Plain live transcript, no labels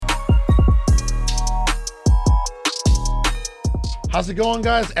How's it going,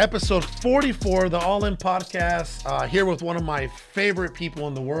 guys? Episode 44 of the All In Podcast. Here with one of my favorite people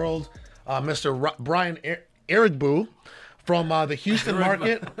in the world, Mr. Brian Irigbu from the Houston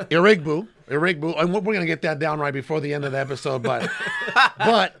market. Irigbu. And we're going to get that down right before the end of the episode. But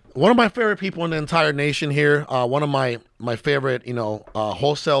one of my favorite people in the entire nation here. One of my favorite,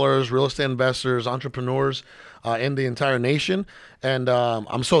 wholesalers, real estate investors, entrepreneurs in the entire nation. And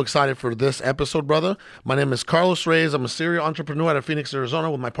I'm so excited for this episode, brother. My name is Carlos Reyes. I'm a serial entrepreneur out of Phoenix, Arizona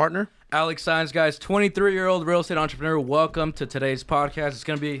with my partner. Alex Saenz, guys, 23-year-old real estate entrepreneur. Welcome to today's podcast. It's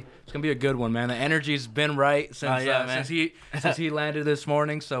gonna be a good one, man. The energy's been right since he landed this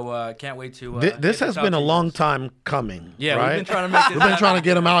morning. So can't wait to. This has been a long time coming. Yeah, right? we've been trying to make this. We've been trying to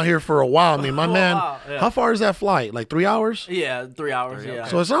get him out here for a while. I mean, my man, Yeah. how far is that flight? Like 3 hours? Yeah, 3 hours. Yeah.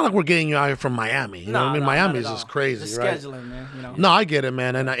 So it's not like we're getting you out here from Miami. You know what I mean? Miami is just crazy, the right? scheduling, man. No, I get it,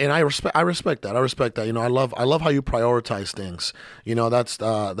 man, and I respect that. I respect that. I love how you prioritize things. That's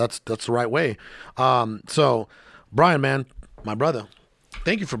the right way. So, Brian, man, my brother,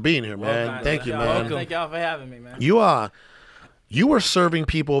 thank you for being here, man. Thank you, man. Thank y'all for having me, man. You were serving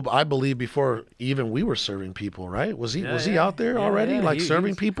people, I believe, before even we were serving people, right? Was he out there already,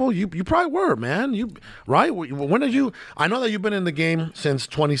 serving people? You probably were, man. Right? When did you? I know that you've been in the game since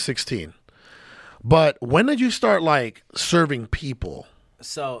 2016, but when did you start serving people?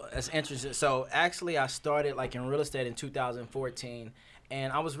 So that's interesting. So actually, I started in real estate in 2014,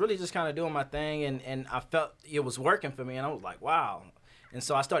 and I was really just kind of doing my thing, and I felt it was working for me, and I was like, wow. And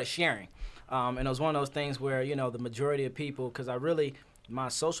so I started sharing, and it was one of those things where the majority of people, because my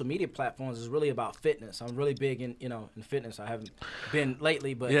social media platforms is really about fitness. I'm really big in fitness. I haven't been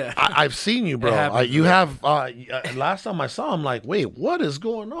lately, but Yeah. I've seen you, bro. You have. Last time I saw him, wait, what is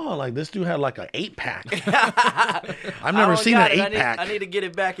going on? This dude had an 8-pack. I've never seen an 8-pack. I need to get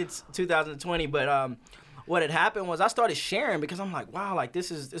it back. It's 2020, but what had happened was I started sharing because I'm like, wow,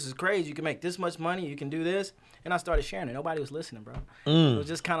 this is crazy. You can make this much money. You can do this, and I started sharing it. Nobody was listening, bro. It was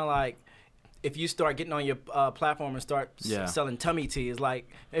just kind of if you start getting on your platform and start selling tummy tea, it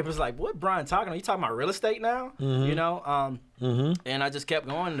was like, what Brian talking about? You talking about real estate now? Mm-hmm. And I just kept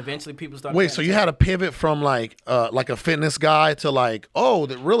going, and eventually people started. Wait, so you had to pivot from like a fitness guy to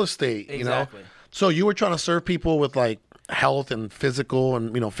the real estate, Exactly. So you were trying to serve people with health and physical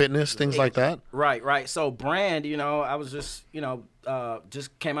and fitness, things like that? Right. So brand, I was just,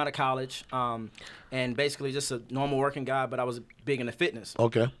 just came out of college, and basically just a normal working guy, but I was big into fitness.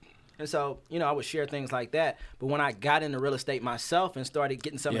 Okay. And so, I would share things like that. But when I got into real estate myself and started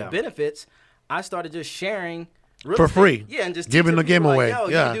getting some of the benefits, I started just sharing for free. Yeah, and just giving the game away. Yo,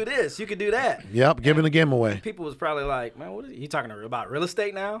 you can do this, you can do that. Yep, giving the game away. People was probably like, man, what are you talking about real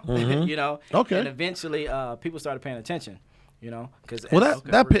estate now? Okay. And eventually, people started paying attention. Because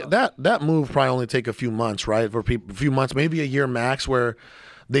that move probably only take a few months, right? For people, a few months, maybe a year max, where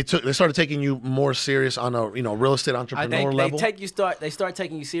they started taking you more serious on a real estate entrepreneur level. They start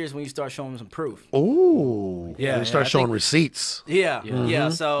taking you serious when you start showing them some proof. Ooh, yeah. You start showing receipts. Yeah.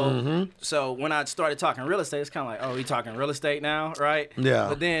 So when I started talking real estate, it's kind of like, oh, we talking real estate now, right? Yeah.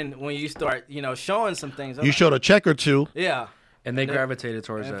 But then when you start, showing some things, you showed a check or two. Yeah. And they gravitated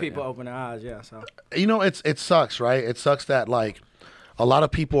towards and that. People open their eyes, yeah. So it sucks, right? It sucks that a lot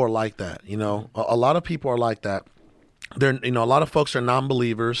of people are like that. A lot of people are like that. They're a lot of folks are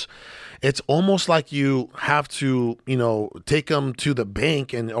non-believers. It's almost like you have to take them to the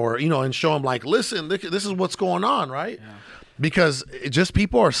bank and show them listen, this is what's going on, right? Yeah. Because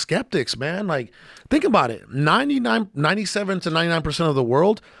people are skeptics, man. Think about it. 97 to 99% of the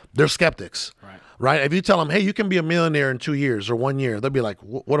world, they're skeptics. Right? If you tell them, hey, you can be a millionaire in 2 years or 1 year, they'll be like,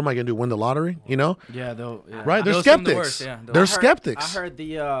 what am I going to do, win the lottery? Yeah, right? They're skeptics. They're skeptics. I heard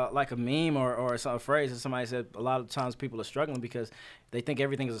a meme or a phrase that somebody said a lot of times people are struggling because they think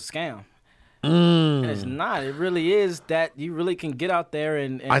everything is a scam. And it's not. It really is that you really can get out there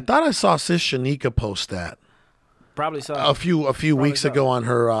and I thought I saw Sis Shanika post that. Probably so. A few weeks ago on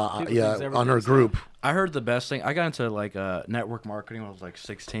her on her group. I heard the best thing. I got into network marketing when I was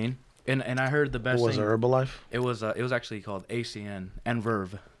 16. And I heard the best thing. Was it Herbalife? It was actually called ACN and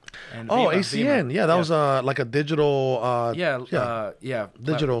Verve. And ACN. Viva. Yeah, that was a digital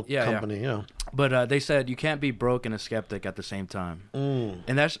digital yeah, company, yeah. But they said you can't be broke and a skeptic at the same time.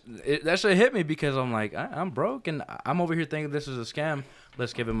 And that shit hit me because I'm like, I'm broke and I'm over here thinking this is a scam.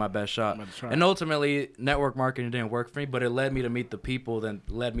 Let's give it my best shot. And ultimately, network marketing didn't work for me, but it led me to meet the people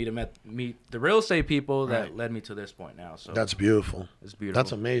that led me to meet the real estate people that led me to this point now. So that's beautiful. It's beautiful.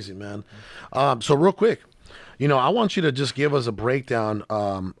 That's amazing, man. So real quick, I want you to just give us a breakdown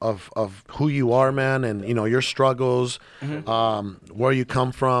of who you are, man, and your struggles, where you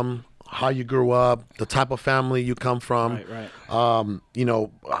come from, how you grew up, the type of family you come from, you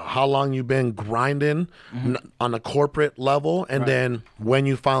know, how long you've been grinding on a corporate level, and then when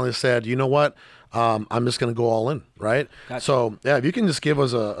you finally said, you know what, I'm just going to go all in, right? Gotcha. So, yeah, if you can just give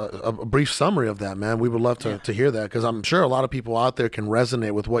us a brief summary of that, man, we would love to hear that, because I'm sure a lot of people out there can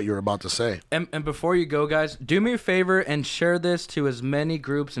resonate with what you're about to say. And before you go, guys, do me a favor and share this to as many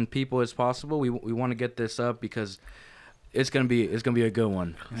groups and people as possible. We want to get this up because it's gonna be a good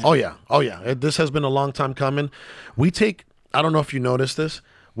one. Oh yeah. This has been a long time coming. I don't know if you noticed this.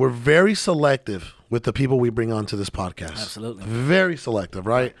 We're very selective with the people we bring onto this podcast. Absolutely. Very selective,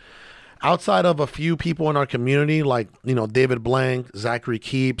 right? Outside of a few people in our community, like, you know, David Blank, Zachary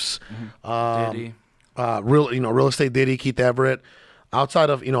Keeps, Diddy. Real Estate Diddy, Keith Everett. Outside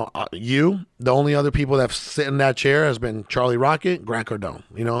of, you know, the only other people that have sit in that chair has been Charlie Rocket, Grant Cardone,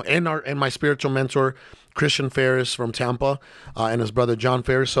 you know, and my spiritual mentor, Christian Ferris from Tampa, and his brother John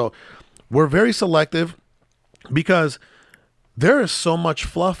Ferris. So we're very selective because there is so much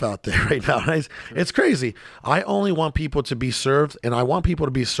fluff out there right now. It's crazy. I only want people to be served, and I want people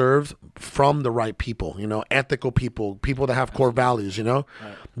to be served from the right people, you know, ethical people that have core values, you know,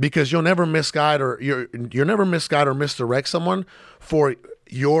 because you'll never misguide or you're never misguide or misdirect someone for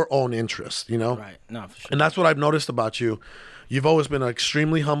your own interest, you know? Right. No, for sure. And that's what I've noticed about you. You've always been an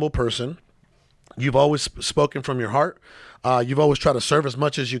extremely humble person. You've always spoken from your heart. You've always tried to serve as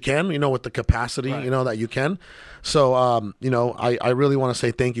much as you can, you know, with the capacity, you know, that you can. So, you know, I really want to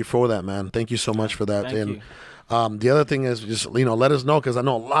say thank you for that, man. Thank you so much for that. Thank you. The other thing is just, you know, let us know, because I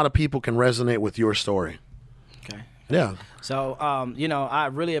know a lot of people can resonate with your story. Okay. Yeah. So, you know, I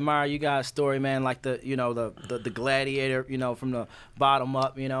really admire you guys' story, man. Like the gladiator, you know, from the bottom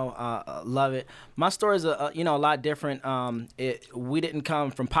up, you know, love it. My story is a lot different. We didn't come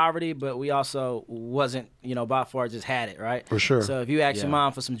from poverty, but we also wasn't, you know, by far just had it, right? For sure. So if you ask your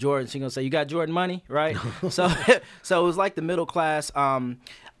mom for some Jordan, she's gonna say, "You got Jordan money, right?" so it was like the middle class. My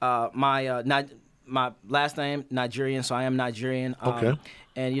last name Nigerian, so I am Nigerian. Okay.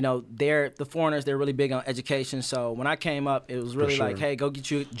 And, you know, the foreigners, they're really big on education. So when I came up, it was really like, hey, go get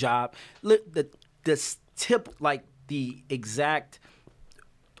you a job. The tip, like the exact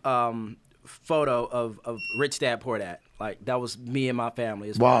photo of Rich Dad Poor Dad. Like, that was me and my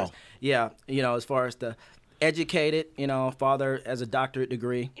family. As far as, as far as the educated, you know, father as a doctorate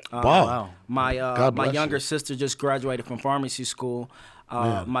degree. My younger sister just graduated from pharmacy school.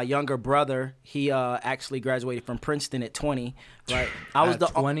 My younger brother, he actually graduated from Princeton at 20. Right, I was at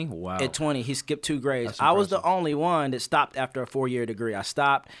 20. Wow. At 20, he skipped 2 grades. I was the only one that stopped after a 4-year degree. I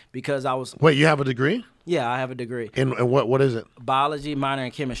stopped because I was. Wait, you have a degree? Yeah, I have a degree. And what is it? Biology, minor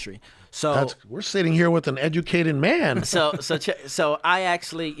in chemistry. So we're sitting here with an educated man. So I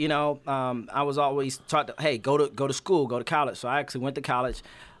actually, you know, I was always taught to, hey, go to school, go to college. So I actually went to college.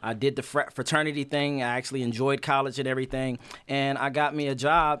 I did the fraternity thing. I actually enjoyed college and everything, and I got me a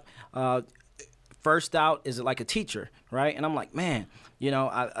job. First out is like a teacher, right? And I'm like, man, you know,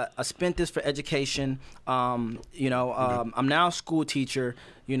 I spent this for education. I'm now a school teacher.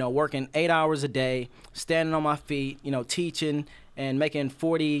 You know, working 8 hours a day, standing on my feet. You know, teaching and making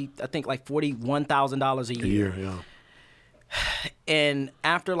 $41,000 a year. Yeah. And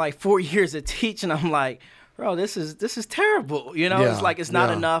after like 4 years of teaching, I'm like, bro, this is terrible. You know, it's like it's not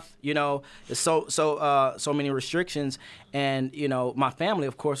enough. You know, it's so many restrictions, and you know, my family,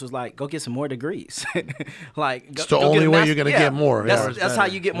 of course, was like, go get some more degrees. Like, it's the only way you're gonna get more. That's how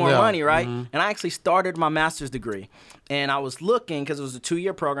you get more money, right? Mm-hmm. And I actually started my master's degree, and I was looking because it was a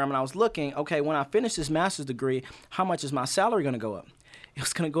 2-year program, and I was looking, okay, when I finish this master's degree, how much is my salary gonna go up? It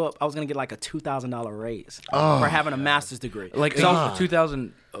was gonna go up. I was gonna get like a $2,000 raise for having a master's degree. Like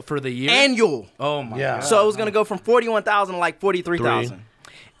 $2,000 for the year annual. Oh my God. So it was gonna go from 41,000 to like 43,000.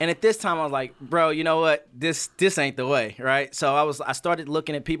 And at this time, I was like, bro, you know what? This ain't the way, right? So I started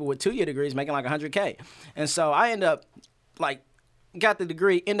looking at people with 2-year degrees making like $100K, and so I ended up like. Got the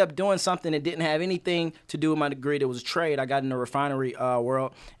degree, ended up doing something that didn't have anything to do with my degree. That was a trade. I got in the refinery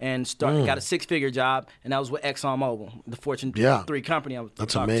world and got a 6-figure job, and that was with ExxonMobil, the Fortune 3 company I was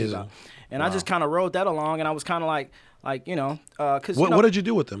talking to you about. And I just kind of rode that along, and I was kind of like you know, because what did you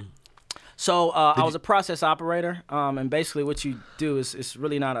do with them? So I was a process operator, and basically what you do is it's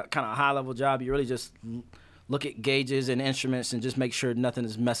really not a kind of high level job. You really just look at gauges and instruments and just make sure nothing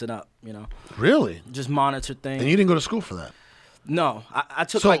is messing up. You know. Really? Just monitor things. And you didn't go to school for that? No, I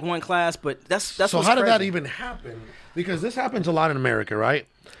took like one class, but that's so. How did that even happen? Because this happens a lot in America, right?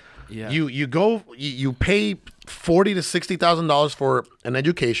 Yeah. You pay $40,000 to $60,000 for an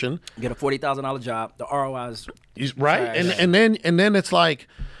education. You get a $40,000 job. The ROI is right, and then it's like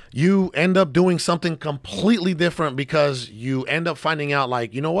you end up doing something completely different because you end up finding out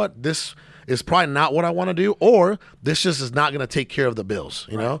like, you know what, this is probably not what I want to do, or this just is not going to take care of the bills,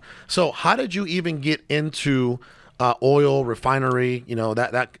 you know? So how did you even get into oil refinery, you know,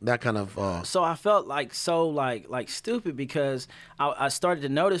 that kind of So I felt like stupid because I started to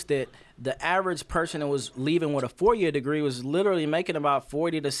notice that the average person that was leaving with a 4-year degree was literally making about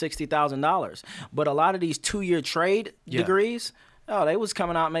 $40,000 to $60,000. But a lot of these 2-year trade degrees, they was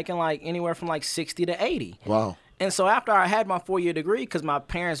coming out making like anywhere from like 60 to 80. Wow. And so after I had my 4-year degree, because my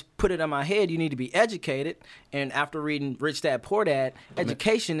parents put it in my head, you need to be educated. And after reading Rich Dad Poor Dad,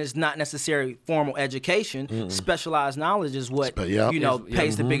 education is not necessarily formal education. Specialized knowledge is what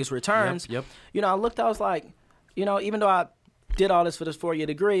pays the biggest returns. Yep. You know, I was like, you know, even though I did all this for this 4-year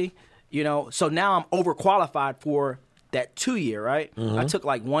degree, you know, so now I'm overqualified for that 2-year, right? I took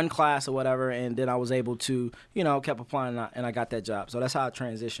like one class or whatever, and then I was able to, you know, kept applying, and I got that job. So that's how I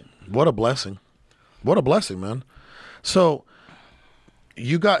transitioned. What a blessing. What a blessing, man. So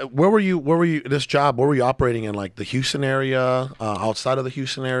you got, where were you this job, where were you operating in, like the Houston area, outside of the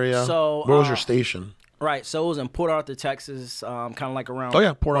Houston area? So where was your station? Right, so it was in Port Arthur, Texas, kind of like around. Oh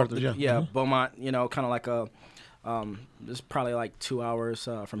yeah, Port Arthur, yeah. Yeah, Beaumont, you know, kind of like it's probably like 2 hours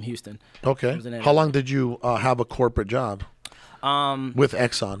from Houston. Okay. How long did you have a corporate job with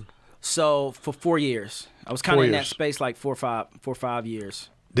Exxon? So for 4 years. I was kind of in that space like 4 or 5 years.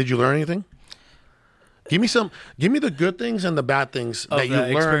 Did you learn anything? Give me the good things and the bad things that you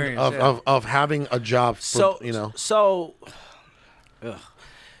learned of having a job. The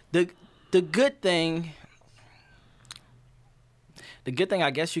good thing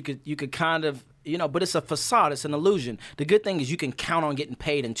I guess you could kind of, you know, but it's a facade, it's an illusion. The good thing is you can count on getting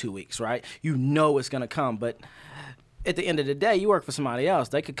paid in 2 weeks, right? You know it's gonna come, but at the end of the day, you work for somebody else.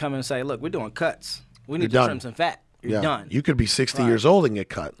 They could come and say, look, we're doing cuts. We need to trim some fat. You're done. You could be 60 years old and get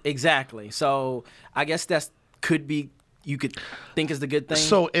cut. Exactly. So I guess you could think is the good thing.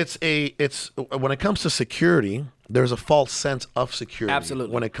 So it's when it comes to security, there's a false sense of security.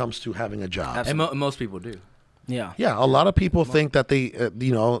 Absolutely. When it comes to having a job. Absolutely. And most people do. Yeah. Yeah. A lot of people think that they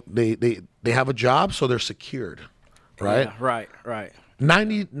have a job, so they're secured. Right. Yeah, right.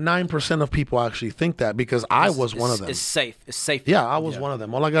 99% of people actually think that because I was one of them. It's safe. It's safe. Yeah, I was one of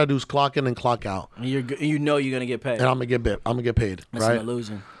them. All I gotta do is clock in and clock out. And you know you're gonna get paid. And I'm gonna get paid. That's right? an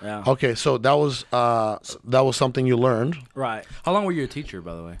illusion. Yeah. Okay, so that was something you learned. Right. How long were you a teacher,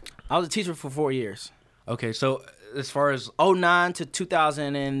 by the way? I was a teacher for 4 years. Okay, so as far as 2009 to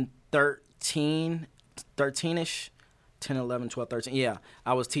 2013, 13ish. 10, 11, 12, 13. Yeah,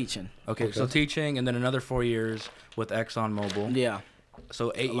 I was teaching. Okay, so teaching and then another 4 years with ExxonMobil. Yeah.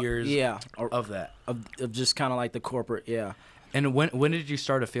 So 8 years of that. Of just kind of like the corporate, yeah. And when did you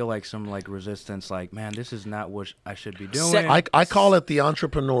start to feel like some like resistance, like, man, this is not what I should be doing? I call it the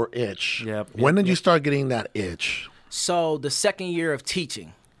entrepreneur itch. Yep. When did you start getting that itch? So the second year of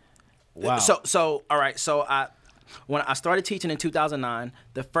teaching. Wow. So all right, so when I started teaching in 2009,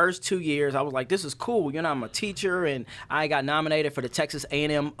 the first 2 years, I was like, this is cool. You know, I'm a teacher, and I got nominated for the Texas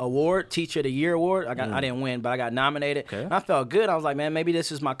A&M Award, Teacher of the Year Award. I didn't win, but I got nominated. Okay. And I felt good. I was like, man, maybe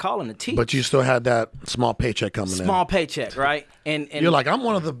this is my calling to teach. But you still had that small paycheck coming in. Small paycheck, right? And you're like, I'm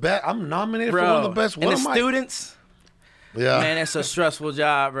one of the best. I'm nominated for one of the best. What and the students, man, it's a stressful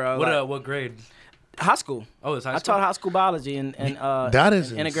job, bro. What grade? High school. Oh, it's high school? I taught high school biology and that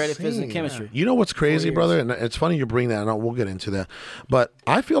is integrated insane. physics and chemistry. You know what's crazy, brother? And it's funny you bring that, and we'll get into that. But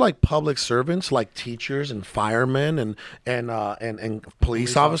I feel like public servants, like teachers and firemen and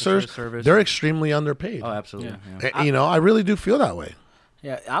police officers, they're extremely underpaid. Oh, absolutely. Yeah. You know, I really do feel that way.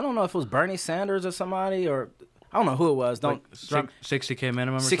 Yeah, I don't know if it was Bernie Sanders or somebody, or I don't know who it was. Don't like 60K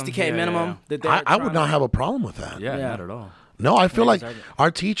minimum. Or 60K minimum. Yeah. I would not have a problem with that. Yeah, not at all. No, I feel like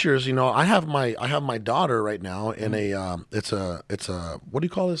our teachers, you know, I have my daughter right now in it's a what do you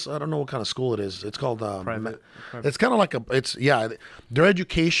call this? I don't know what kind of school it is. It's called private. It's kind of like their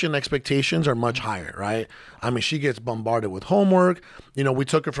education expectations are much higher, right? I mean, she gets bombarded with homework. You know, we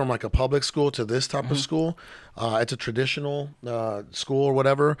took her from like a public school to this type of school. It's a traditional school or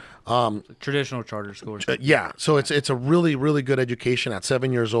whatever. Traditional charter school. Yeah, so it's a really, really good education at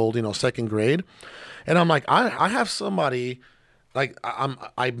 7 years old, you know, second grade. And I'm like, I have somebody, like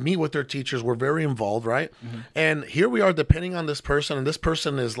I meet with their teachers. We're very involved, right? Mm-hmm. And here we are depending on this person, and this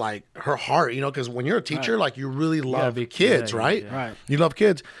person is like her heart, you know, because when you're a teacher, like you really love kids, right? Right. You love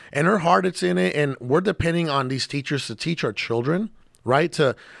kids, and her heart, it's in it, and we're depending on these teachers to teach our children right?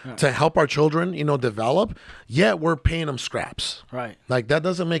 To help our children, develop. Yet we're paying them scraps. Right. Like that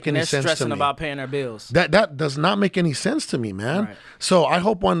doesn't make any They're sense to stressing me. about paying their bills. That does not make any sense to me, man. Right. So I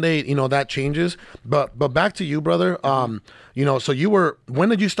hope one day, that changes. But back to you, brother. So when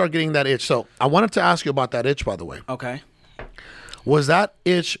did you start getting that itch? So I wanted to ask you about that itch, by the way. Okay. Was that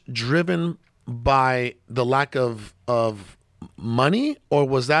itch driven by the lack of money, or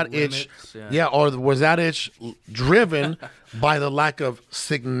was that itch or was that itch driven by the lack of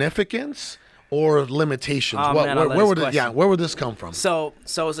significance or limitations? Oh, man, I love this question. Where would this come from? So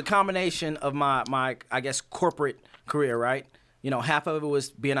it's a combination of my I guess corporate career, right? Half of it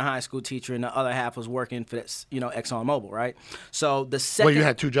was being a high school teacher, and the other half was working for ExxonMobil, right? So the second. Wait, you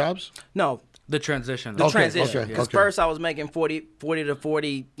had 2 jobs? No. The transition. Transition. Because okay. first I was making $40 to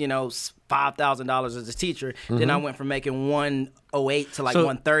 $5,000 as a teacher. Then I went from making $108 to like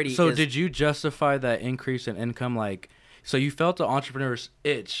 $130. So did you justify that increase in income? So you felt the entrepreneur's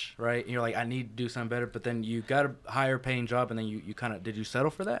itch, right? And you're like, I need to do something better. But then you got a higher paying job, and then you kind of, did you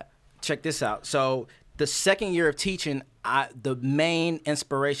settle for that? Check this out. So the second year of teaching, the main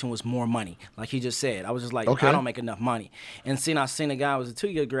inspiration was more money. Like he just said, I was just like, okay. I don't make enough money. And I seen a guy who was a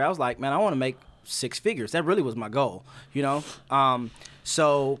 2-year degree. I was like, man, I want to make 6 figures. That really was my goal,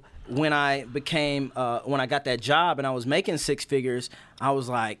 So when I got that job and I was making 6 figures, I was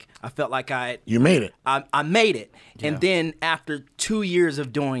like, I felt like you made it. I made it. Yeah. And then after 2 years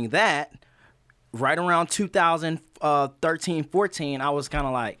of doing that, right around 2013, 14, I was kind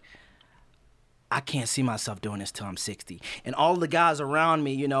of like, I can't see myself doing this till I'm 60. And all the guys around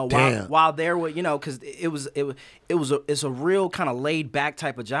me, while they were, because it's a real kind of laid back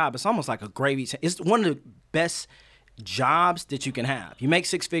type of job. It's almost like a gravy. It's one of the best jobs that you can have. You make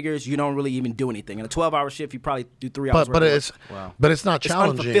 6 figures, you don't really even do anything. In a 12-hour shift, you probably do 3 hours. But it's not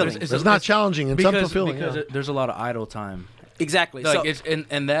challenging. It's not challenging. It's unfulfilling. Because there's a lot of idle time. Exactly.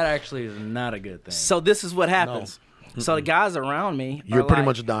 And that actually is not a good thing. So this is what happens. No. So the guys around me, you're pretty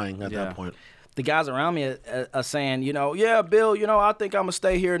much dying at that point. The guys around me are saying, yeah, Bill, I think I'm gonna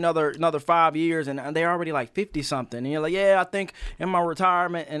stay here another 5 years, and they're already like 50 something, and you're like, yeah, I think in my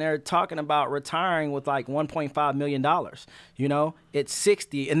retirement, and they're talking about retiring with like $1.5 million, it's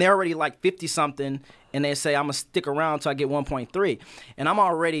 60, and they're already like 50 something, and they say I'm gonna stick around till I get 1.3, and I'm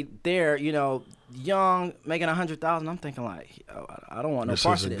already there, young, making 100,000. I'm thinking like, I don't want no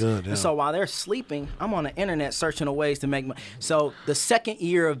parts of this. Good, yeah. And so while they're sleeping, I'm on the internet searching for ways to make money. So the second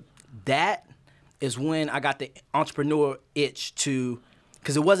year of that is when I got the entrepreneur itch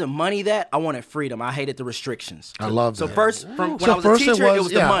because it wasn't money that I wanted freedom. I hated the restrictions. I love that. So first, when I was a teacher, it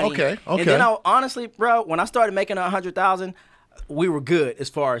was the money. Okay. And then honestly, bro, when I started making 100,000, we were good as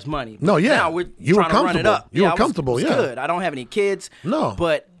far as money. No, yeah. Now we're you trying were to run it up. You were comfortable, was good. I don't have any kids. No.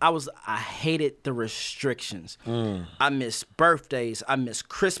 But I hated the restrictions. I miss birthdays. I miss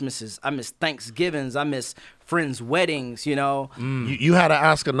Christmases. I miss Thanksgivings. I miss friends' weddings, You had to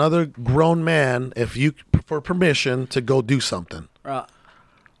ask another grown man for permission to go do something.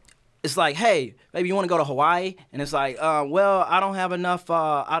 It's like, hey, maybe you want to go to Hawaii? And it's like, well, I don't have enough.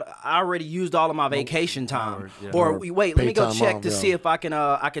 I already used all of my vacation time. Or wait, let me go check to see if I can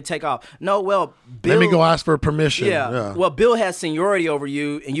take off. No, well, Bill. Let me go ask for permission. Yeah. Well, Bill has seniority over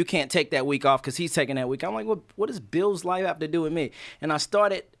you, and you can't take that week off because he's taking that week. I'm like, well, what does Bill's life have to do with me? And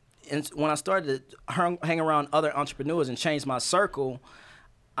when I started to hang around other entrepreneurs and change my circle,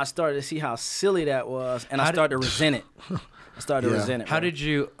 I started to see how silly that was, and I started to resent it. How did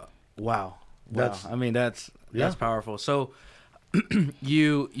you? Wow. That's powerful. So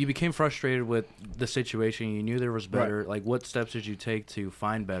you became frustrated with the situation. You knew there was better. Right. Like, what steps did you take to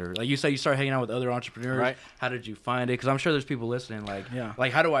find better? Like you said, you started hanging out with other entrepreneurs. Right. How did you find it? Because I'm sure there's people listening. Like,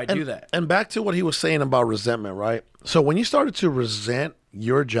 how do I do that? And back to what he was saying about resentment, right? So when you started to resent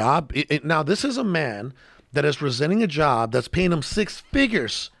your job, now this is a man that is resenting a job that's paying him 6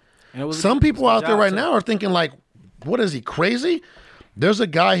 figures. Some people out there right now are thinking like, what is he, crazy? There's a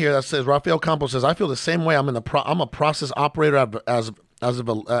guy here that says, Rafael Campos says, I feel the same way. I'm a process operator at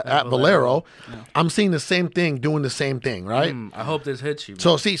Valero. Yeah. I'm seeing the same thing, doing the same thing, right? I hope this hits you.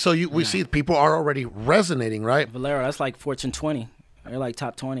 Bro. We see people are already resonating, right? Valero, that's like Fortune 20. They're like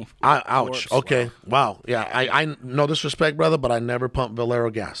top 20. Ouch. Forbes. Okay. Wow. Yeah. I no disrespect, brother, but I never pump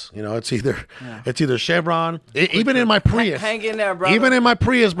Valero gas. It's either Chevron. Even in my Prius. Hang in there, brother. Even in my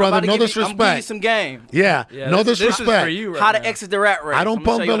Prius, brother. No disrespect. I'm giving you some game. Yeah. No disrespect. This is for you How to exit the rat race. I don't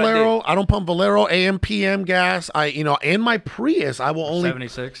pump Valero. I don't pump Valero AM PM gas. In my Prius, I will only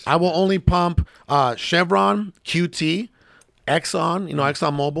 76. I will only pump Chevron QT. Exxon,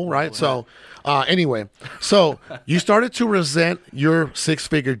 ExxonMobil, right? So, anyway, so you started to resent your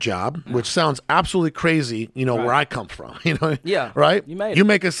 6-figure job, which sounds absolutely crazy, where I come from, Yeah. right? You made it. You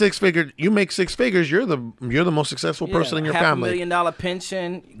make a 6-figure, you make 6 figures, you're the most successful person in your family. $500,000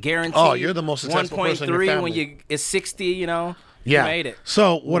 pension guaranteed. Oh, you're the most successful person in your 1.3 family. when it's 60, Yeah. You made it.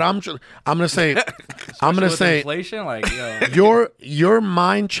 So what I'm gonna say, With inflation, like, your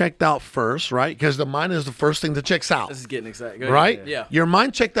mind checked out first, right? Because the mind is the first thing that checks out. This is getting excited. Go ahead. Right? Yeah. Your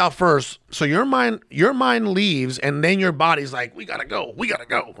mind checked out first. So your mind leaves, and then your body's like, we gotta go,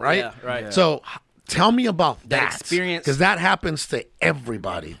 right? Yeah, right. Yeah. So tell me about That that experience. because that happens to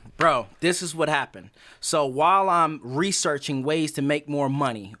everybody. Bro, this is what happened. So while I'm researching ways to make more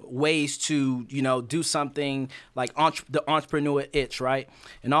money, ways to, do something like the entrepreneur itch, right?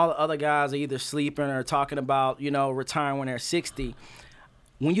 And all the other guys are either sleeping or talking about, retiring when they're 60.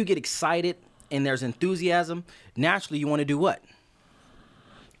 When you get excited and there's enthusiasm, naturally you want to do what?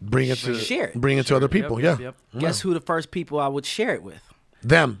 Bring it to Share it. Bring it to other people. Yep. Guess who the first people I would share it with?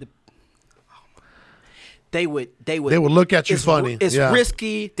 Them. They would look at you it's, funny. It's Yeah.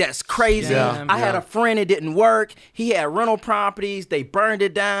 risky. That's crazy. Yeah. I had a friend that didn't work. He had rental properties. They burned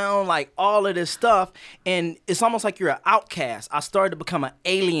it down, like all of this stuff. And it's almost like you're an outcast. I started to become an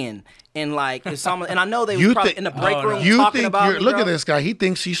alien. And like it's almost, and I know they was probably in the break room You talking think about me, look bro. at this guy. He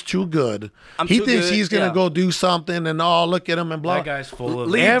thinks he's too good. He too thinks good, he's gonna yeah. go do something, and look at him and blah. that guy's full of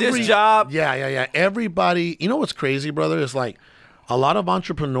Leave this job. Yeah. Everybody, you know what's crazy, brother? Is like a lot of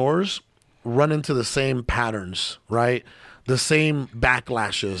entrepreneurs run into the same patterns, right? The same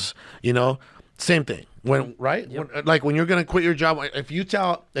backlashes, same thing. When when you're gonna quit your job, if you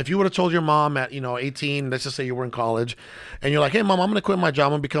would have told your mom at 18, let's just say you were in college, and you're like, hey mom, I'm gonna quit my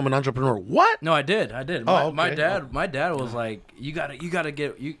job and become an entrepreneur. What? No, I did. Oh, My okay. my dad was like, you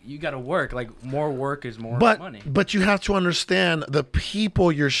gotta work. Like more work is more money. But you have to understand the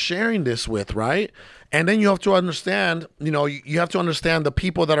people you're sharing this with, right? And then you have to understand, you have to understand the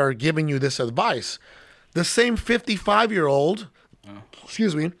people that are giving you this advice. The same 55-year-old,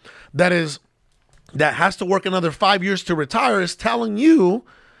 excuse me, that has to work another 5 years to retire is telling you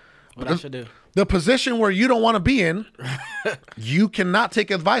What I should do. the position where you don't want to be in. You cannot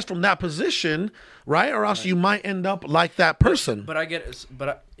take advice from that position, right? Or else you might end up like that person. But I get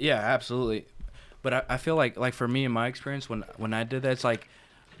it. Yeah, absolutely. But I feel like for me in my experience when I did that, it's like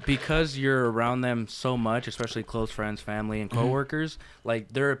because you're around them so much, especially close friends, family, and coworkers, like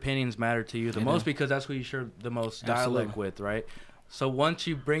their opinions matter to you the most because that's who you share the most dialect with, right? So once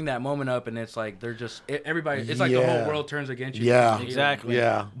you bring that moment up and it's like they're just everybody, it's like the whole world turns against you. Yeah, Exactly.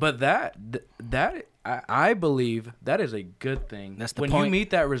 Yeah. But that I believe that is a good thing. That's the when point. you meet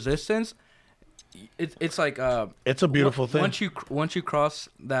that resistance, it's like It's a beautiful thing. Once you cross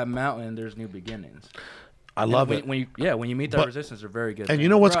that mountain, there's new beginnings. I love it. When you meet that But- resistance, they're very good. And things. you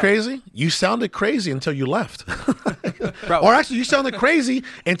know what's Bro. crazy? You sounded crazy until you left. Bro. Or actually, you sounded crazy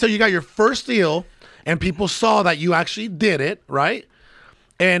until you got your first deal, and people saw that you actually did it, right?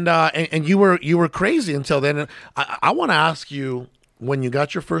 And you were crazy until then. And I want to ask you, when you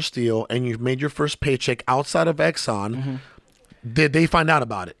got your first deal and you made your first paycheck outside of Exxon, did they find out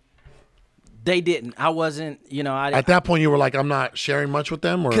about it? They didn't. I wasn't, At that point, you were like, I'm not sharing much with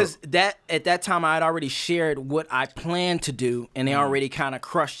them, or because at that time I had already shared what I planned to do, and they already kind of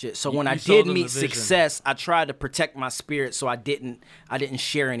crushed it. So when I you sold did them meet the vision. success, I tried to protect my spirit, so I didn't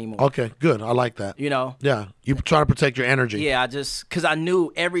share anymore. okay, good. I like that. Yeah, you try to protect your energy. Yeah, because I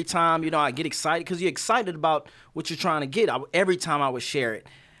knew every time, I get excited, because you're excited about what you're trying to get. Every time I would share it,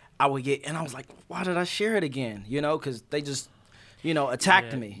 I would get, and I was like, why did I share it again? Because they just,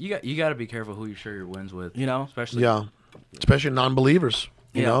 attacked me. You got to be careful who you share your wins with. Especially Yeah, especially non-believers,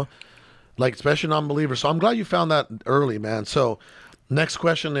 you Yeah. know, like especially non-believers. So I'm glad you found that early, man. So next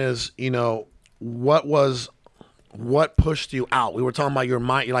question is, what pushed you out? We were talking about your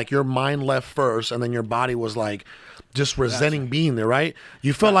mind, like your mind left first, and then your body was like just resenting being there, right?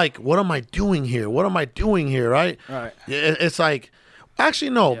 You felt like, what am I doing here? What am I doing here, right? Right. It's like, actually,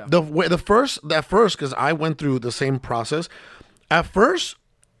 no. Yeah. At first, because I went through the same process. At first,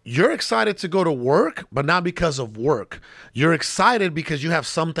 you're excited to go to work, but not because of work. You're excited because you have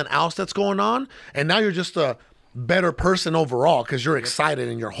something else that's going on, and now you're just a better person overall because you're excited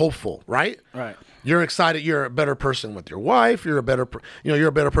and you're hopeful, right? Right. You're excited. You're a better person with your wife. You're a better, you're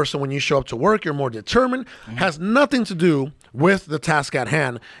a better person when you show up to work. You're more determined. Has nothing to do with the task at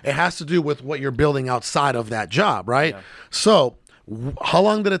hand. It has to do with what you're building outside of that job, right? Yeah. So, how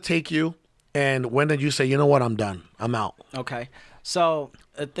long did it take you? And when did you say, you know what, I'm done. I'm out. Okay. So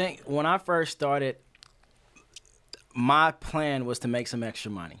I think when I first started, my plan was to make some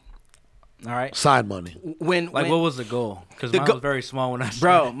extra money. All right. Side money. When Like, what was the goal? Because mine was very small when I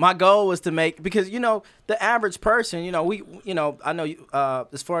started. Bro, my goal was to make, because the average person, I know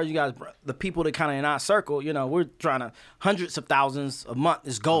as far as you guys, the people that kind of in our circle, we're trying to hundreds of thousands a month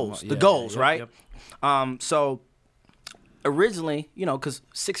is goals, the goals, right? Yep. So originally, because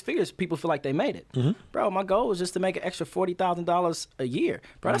 6 figures, people feel like they made it. Mm-hmm. Bro, my goal was just to make an extra $40,000 a year.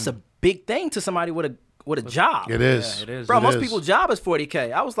 Bro, that's a big thing to somebody with a job. It is. Yeah, it is. Bro, most people's job is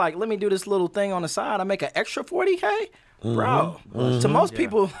 $40K. I was like, let me do this little thing on the side. I make an extra $40K. Bro, to most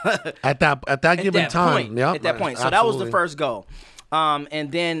people at that given time, point, at that point. So that was the first goal.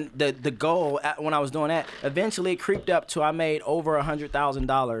 And then the goal when I was doing that, eventually it creeped up to I made over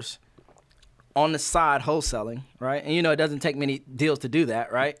 $100,000 on the side wholesaling, right? And it doesn't take many deals to do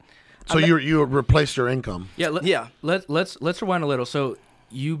that, right? So you replaced your income. Yeah. Let's rewind a little. So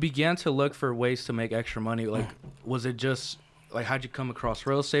you began to look for ways to make extra money. Like, was it just like, how'd you come across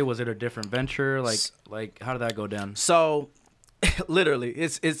real estate? Was it a different venture? Like how did that go down? So literally,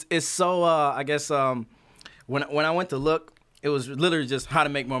 it's so I guess when I went to look, it was literally just how to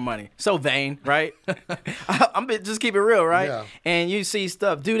make more money. So vain, right? I'm just keep it real, right? Yeah. And you see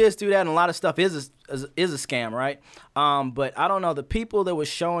stuff, do this, do that, and a lot of stuff is a scam, right? But I don't know, the people that was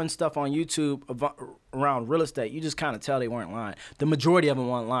showing stuff on YouTube around real estate, you just kind of tell they weren't lying. The majority of them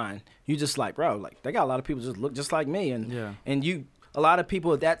weren't lying. You just like, bro, like they got a lot of people just look just like me, and a lot of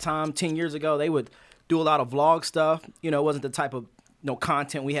people at that time, 10 years ago, they would do a lot of vlog stuff. It wasn't the type of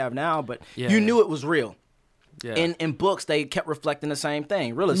content we have now, but you knew it was real. Yeah. In books, they kept reflecting the same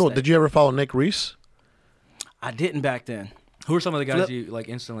thing. Real estate. No, did you ever follow Nick Reese? I didn't back then. Who are some of the guys you like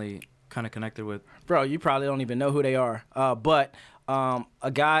instantly kind of connected with? Bro, you probably don't even know who they are. But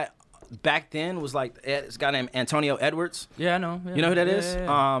a guy back then was like this guy named Antonio Edwards. Yeah, I know. Yeah. You know who that is?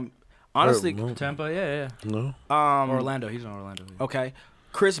 Yeah. Honestly, Tampa. Yeah. No. Orlando. He's in Orlando. Okay.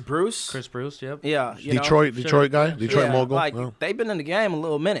 Chris Bruce, yep. Yeah. Detroit guy? Detroit mogul? Like, they've been in the game a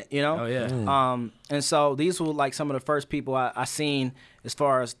little minute, Oh, yeah. And so these were, like, some of the first people I seen as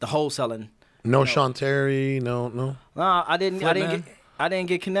far as the wholesaling. No Sean Terry, no. No, I didn't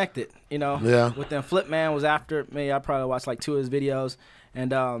get connected, Yeah. With them. Flipman was after me. I probably watched, like, 2 of his videos.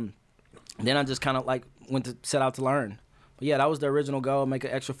 And then I just kind of, like, went to set out to learn. But, yeah, that was the original goal, make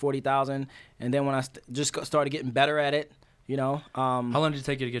an extra $40,000. And then when I just started getting better at it, how long did it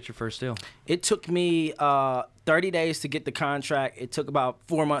take you to get your first deal? It took me 30 days to get the contract. It took about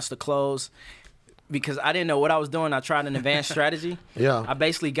 4 months to close because I didn't know what I was doing. I tried an advanced strategy. Yeah. I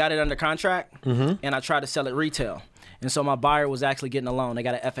basically got it under contract, and I tried to sell it retail. And so my buyer was actually getting a loan. They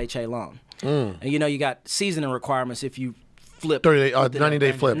got an FHA loan. And, you got seasoning requirements if you flip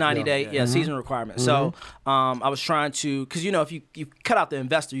 90-day flip 90-day season requirement. So I was trying to, because if you cut out the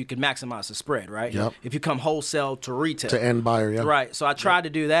investor, you can maximize the spread, right? Yep. If you come wholesale to retail to end buyer, yeah, right. So I tried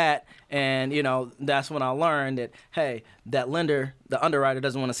to do that, and that's when I learned that, hey, that lender, the underwriter,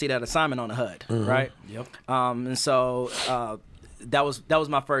 doesn't want to see that assignment on the HUD, right? Yep. And so that was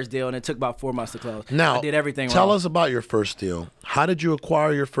my first deal, and it took about 4 months to close. Now, I did everything tell wrong. us about your first deal. How did you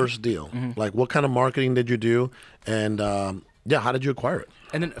acquire your first deal? Like, what kind of marketing did you do? And how did you acquire it?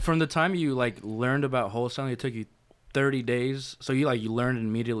 And then from the time you learned about wholesaling, it took you 30 days. So you learned and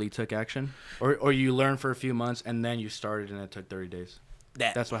immediately took action, or you learned for a few months and then you started and it took 30 days.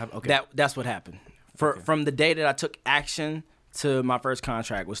 That's what happened. Okay. That's what happened. From the day that I took action to my first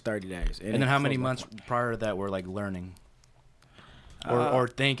contract was 30 days. And then how many months prior to that were learning? Or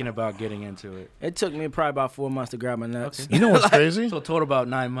thinking about getting into it. It took me probably about 4 months to grab my nuts. Okay. You know what's crazy? So total about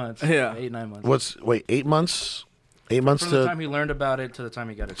 9 months. Yeah. 8-9 months. 8 months? 8 months from the time he learned about it to the time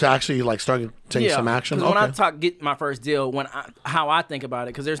he got it. To actually starting taking some action? Because when I get my first deal, how I think about it,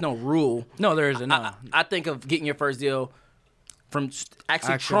 because there's no rule. No, there isn't. No. I think of getting your first deal from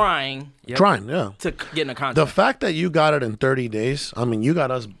actually trying. Yep. Trying, yeah. To get in a contract. The fact that you got it in 30 days, I mean, you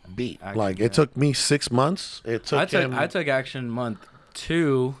got us beat. It took me 6 months. I took action month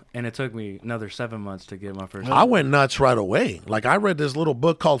 2, and it took me another 7 months to get my first. I went nuts right away. I read this little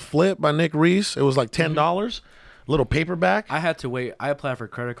book called Flip by Nick Reese. It was like $10. Little paperback. I had to wait. I applied for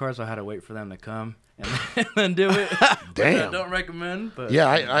credit cards, so I had to wait for them to come and then do it. Damn. I don't recommend, but yeah,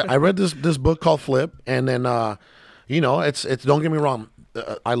 I read this book called Flip, and then it's don't get me wrong.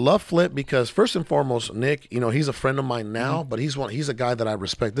 I love Flip because first and foremost, Nick, he's a friend of mine now, but he's a guy that I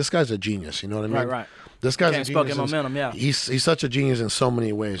respect. This guy's a genius. You know what I mean? Right. This guy's a genius. Momentum, yeah. He's such a genius in so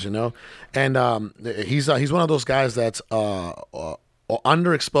many ways, and he's one of those guys that's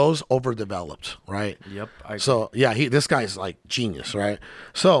underexposed, overdeveloped, right? Yep. This guy's genius, right?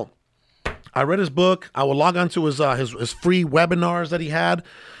 So I read his book. I would log on to his free webinars that he had,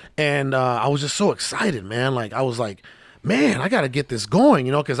 and I was just so excited, man. I was like, man, I got to get this going,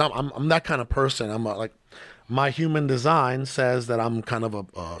 you know, because I'm that kind of person. I'm like, my human design says that I'm kind of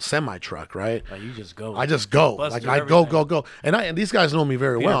a semi truck, right? Like you just go. I just go. Bust Like through I everything. go. And these guys know me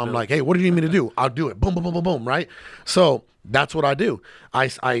very well. I'm Peterbilt. like, hey, what do you need me to do? I'll do it. Boom, boom, boom, boom, boom, right? So that's what I do. I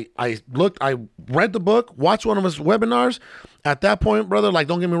read the book, watched one of his webinars. At that point, brother, like,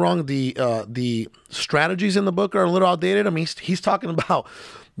 don't get me wrong, the strategies in the book are a little outdated. I mean, he's talking about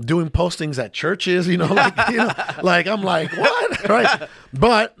doing postings at churches, you know, like, you know, like I'm like, what? Right.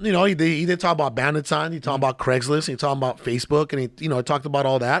 But, you know, he did talk about bandit signs. He talked about Craigslist. He talked about Facebook, and he talked about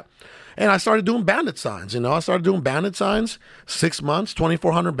all that. And I started doing bandit signs, you know, 6 months,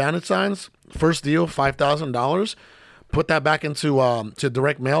 2,400 bandit signs, first deal, $5,000. Put that back into to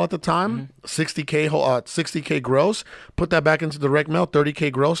direct mail at the time, 60K gross. Put that back into direct mail, 30K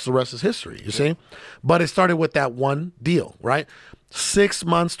gross. The rest is history, you see? But it started with that one deal, right? 6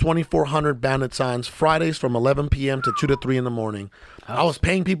 months, 2,400 bandit signs, Fridays from 11 p.m. to 2 to 3 in the morning. I was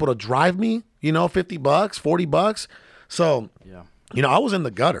paying people to drive me, you know, $50, $40. So, Yeah. you know, I was in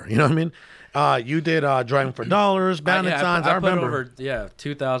the gutter, you know what I mean? You did Driving for Dollars, bandit signs. I put remember. over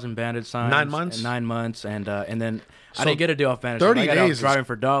 2,000 bandit signs. 9 months? In 9 months, and then So I didn't get a deal off bandit. 30 signs. I got days. Driving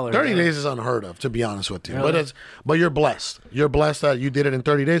for Dollars. 30 days is unheard of, to be honest with you. Really? But you're blessed. You're blessed that you did it in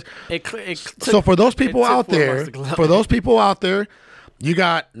 30 days. So Took- for those people it took out 4 there, months to glow. for those people out there, you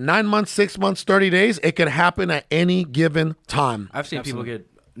got 9 months, 6 months, 30 days. It could happen at any given time. I've seen people get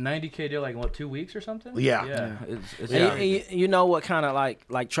 90K deal like in, what, 2 weeks or something. Yeah. Yeah. It's And crazy. you know what kind of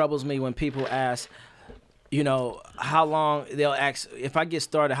like troubles me when people ask, you know, how long they'll ask if I get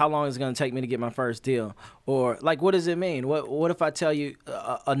started, how long is it going to take me to get my first deal? Or like, what does it mean? What if I tell you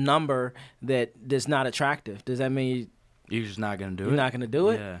a number that's not attractive? Does that mean You're just not gonna do it. you're not going to do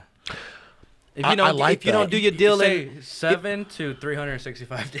it? Yeah. If I you don't, like if you that. don't do your deal, Say 7 to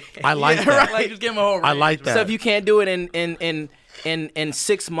 365 days. I like Yeah, that. Like, just give them a whole I range, like man. that. so if you can't do it in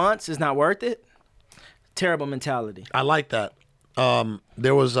 6 months, it's not worth it. Terrible mentality. I like that.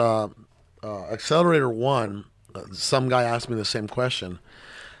 There was Accelerator 1. Some guy asked me the same question.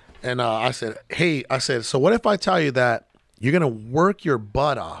 And I said, so what if I tell you that you're going to work your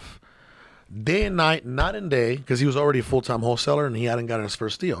butt off day and night, night and day, because he was already a full-time wholesaler and he hadn't gotten his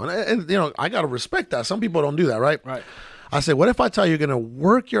first deal. And you know, I got to respect that. Some people don't do that, right? Right. I said, what if I tell you you're going to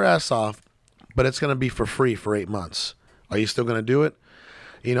work your ass off, but it's going to be for free for 8 months? Are you still going to do it?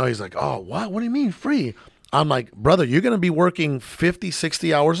 You know, he's like, oh, what? What do you mean free? I'm like, brother, you're going to be working 50,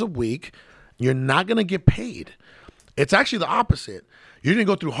 60 hours a week. You're not going to get paid. It's actually the opposite. You're going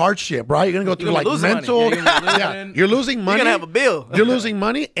to go through hardship, right? You're going to go through gonna like lose money. mental. Yeah, you're gonna lose Yeah, it. you're losing money. You're gonna have a bill. You're losing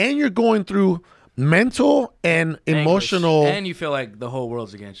money, and you're going through mental and emotional. And you feel like the whole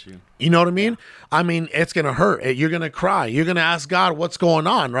world's against you. You know what I mean? I mean, it's going to hurt. You're going to cry. You're going to ask God what's going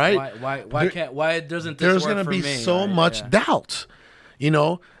on, right? Why doesn't this There's work going to for be me, so right? much Yeah. doubt. You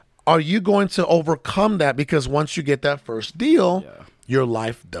know, are you going to overcome that? Because once you get that first deal, Yeah. your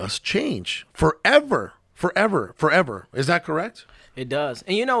life does change forever, forever, forever. Is that correct? It does.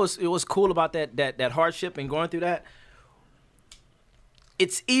 And you know it was cool about that hardship and going through that?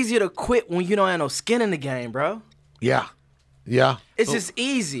 It's easier to quit when you don't have no skin in the game, bro. Yeah. Yeah. It's just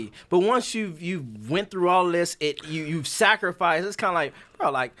easy. But once you went through all of this, you've sacrificed. It's kind of like, bro,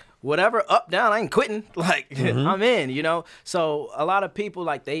 like whatever, up, down, I ain't quitting. Like I'm in, you know? So a lot of people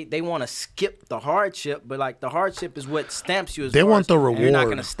like they want to skip the hardship, but like the hardship is what stamps you as They far want as the reward. You're not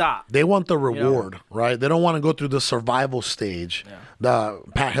going to stop. They want the know? reward, right? They don't want to go through the survival stage. The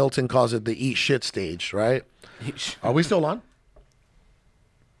Pat Hilton calls it the eat shit stage, right? Are we still on?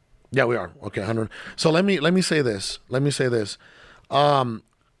 Yeah, we are. Okay, 100. So let me say this.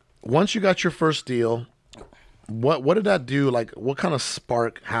 Once you got your first deal, what did that do? Like, what kind of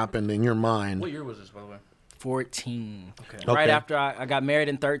spark happened in your mind? What year was this, by the way? 14. Okay. Right Okay. after I got married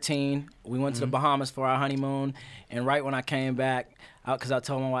in 13, we went to the Bahamas for our honeymoon. And right when I came back, because I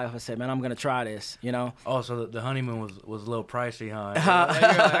told my wife, I said, man, I'm going to try this, you know? Oh, so the honeymoon was a little pricey, huh?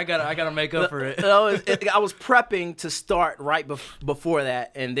 Like, I gotta make up for it. I was prepping to start right before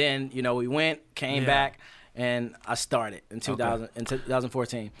that. And then, you know, we went, came Yeah. back, and I started in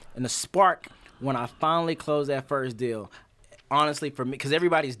 2014. And the spark, when I finally closed that first deal, honestly, for me, because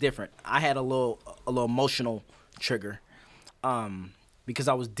everybody's different, I had a little emotional trigger, because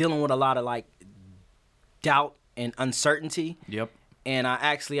I was dealing with a lot of like doubt and uncertainty. Yep. And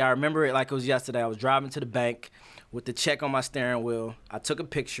I remember it like it was yesterday. I was driving to the bank with the check on my steering wheel. I took a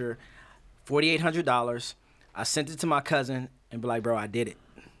picture, $4,800. I sent it to my cousin and be like, bro, I did it.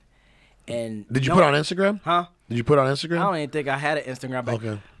 And Did you put it on Instagram? Huh? Did you put it on I Instagram? don't even think I had an Instagram back.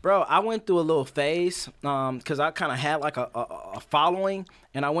 Okay. Bro, I went through a little phase because I kind of had like a following,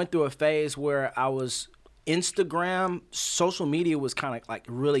 and I went through a phase where I was Instagram, social media was kind of like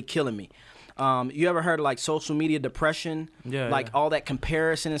really killing me. You ever heard of like social media depression? Yeah. Like all that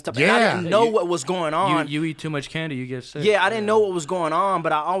comparison and stuff. Yeah. And I didn't know what was going on. You eat too much candy, you get sick. Yeah, I didn't know what was going on,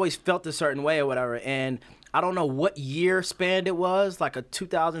 but I always felt a certain way or whatever. And I don't know what year span it was, like a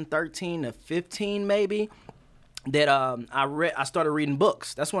 2013 to 15 maybe, that I started reading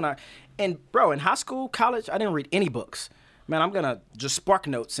books. That's when in high school, college, I didn't read any books. Man, I'm gonna just spark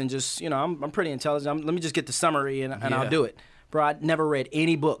notes and just, I'm pretty intelligent. Let me just get the summary and I'll do it. Bro, I never read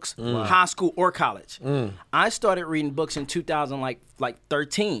any books, high school or college. I started reading books in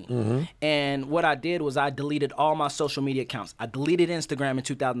 2013. And what I did was I deleted all my social media accounts. I deleted Instagram in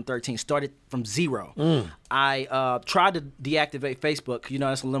 2013, started from zero. I tried to deactivate Facebook.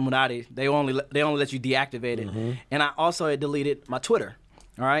 That's Illuminati. They only let you deactivate it. And I also had deleted my Twitter.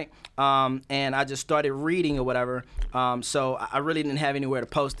 All right. And I just started reading or whatever. So I really didn't have anywhere to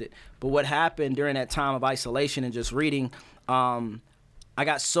post it. But what happened during that time of isolation and just reading, I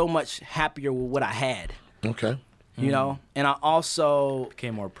got so much happier with what I had. Okay. And I also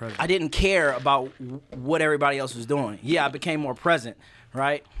became more present. I didn't care about what everybody else was doing. Yeah, I became more present,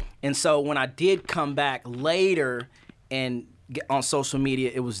 right? And so when I did come back later and get on social media,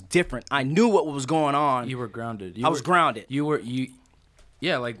 it was different. I knew what was going on. You were grounded. I was grounded.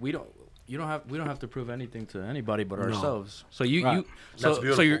 Yeah, like we don't have to prove anything to anybody but ourselves. So Right. That's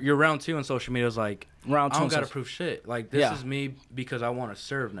so your round 2 on social media is like, Round two I don't on gotta social- prove shit. Like this is me because I want to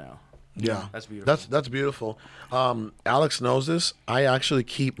serve now. Yeah, That's beautiful. That's beautiful. Alex knows this. I actually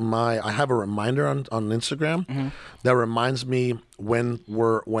I have a reminder on Instagram that reminds me when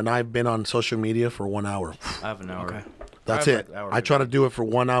I've been on social media for 1 hour. I have an hour. Okay. That's it. I try to do it for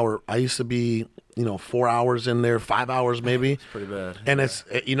 1 hour. I used to be 4 hours in there, 5 hours maybe. It's pretty bad. And it's,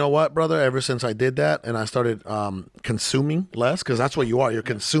 you know what, brother? Ever since I did that and I started consuming less, because that's what you are. You're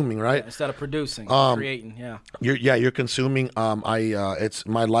consuming, right? Instead of producing, creating. Yeah. You're consuming.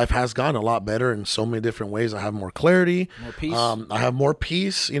 My life has gone a lot better in so many different ways. I have more clarity. More peace. I have more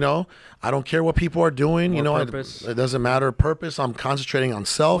peace. I don't care what people are doing. More purpose. It doesn't matter. Purpose. I'm concentrating on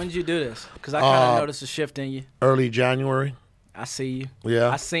self. When did you do this? Because I kind of noticed a shift in you. Early January. I see you. Yeah.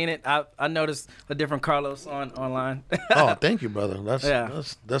 I seen it. I noticed a different Carlos online. Oh, thank you, brother. This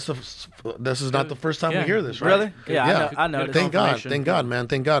is not the first time we hear this, right? Really? Yeah. I noticed. Thank God, man.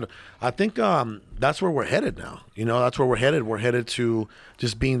 Thank God. I think that's where we're headed now. That's where we're headed. We're headed to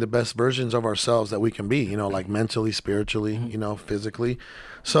just being the best versions of ourselves that we can be. Like mentally, spiritually, physically.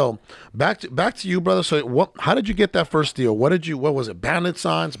 So back to you, brother. So how did you get that first deal? What was it? Bandit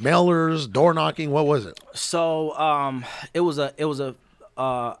signs, mailers, door knocking? What was it? So I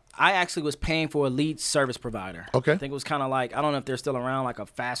actually was paying for a lead service provider. Okay. I think it was kind of like, I don't know if they're still around, like a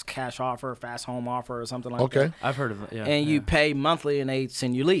fast cash offer, fast home offer or something like that. Okay. I've heard of it. Yeah. And you pay monthly and they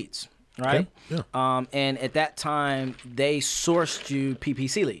send you leads, right? Okay. Yeah. And at that time, they sourced you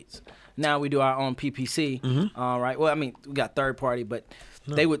PPC leads. Now we do our own PPC, right? Well, I mean, we got third party, but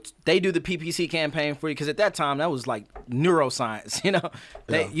they do the PPC campaign for you, because at that time that was like neuroscience.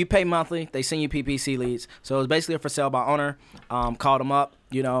 You pay monthly, they send you PPC leads. So it was basically a for sale by owner. Called them up.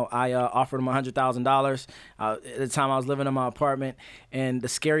 I offered them $100,000. At the time I was living in my apartment, and the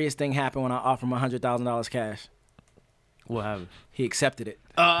scariest thing happened when I offered him $100,000 cash. What happened? He accepted it.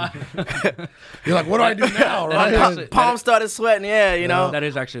 You're like, what do I do now, right? Palms started sweating. Yeah. That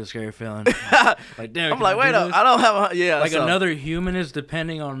is actually a scary feeling. Like, damn. I'm like, wait up, I don't have another human is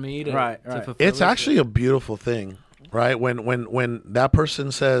depending on me to fulfill It's actually a beautiful thing, right? When that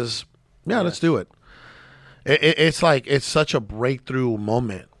person says, yeah, let's do it. It's like, it's such a breakthrough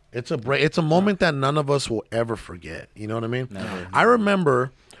moment. It's a moment that none of us will ever forget. You know what I mean? Never. I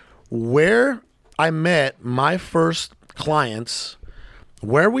remember where I met my first clients,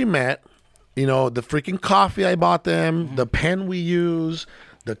 where we met, the freaking coffee I bought them, the pen we use,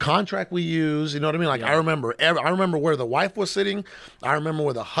 the contract we use, you know what I mean? Like, I remember where the wife was sitting. I remember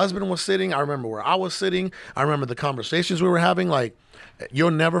where the husband was sitting. I remember where I was sitting. I remember the conversations we were having. Like,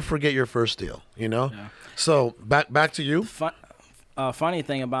 you'll never forget your first deal, Yeah. So back to you. Funny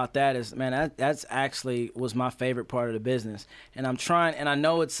thing about that is, man, that's actually was my favorite part of the business, and I'm trying, and I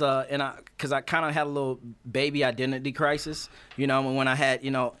know it's because I kind of had a little baby identity crisis, when I had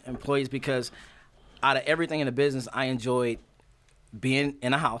employees, because out of everything in the business, I enjoyed being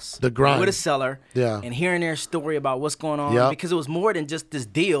in a house, the grind with a seller, and hearing their story about what's going on, because it was more than just this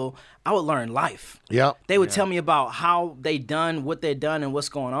deal. I would learn life. They would tell me about how they done what they done and what's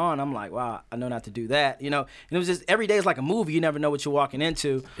going on. I'm like, wow, I know not to do that. And it was just, every day is like a movie. You never know what you're walking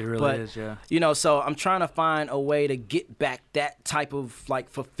into. It really is, yeah. So I'm trying to find a way to get back that type of like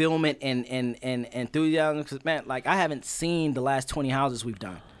fulfillment and enthusiasm, because man, like I haven't seen the last 20 houses we've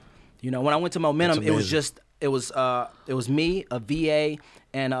done. When I went to Momentum, it was just it was me, a VA,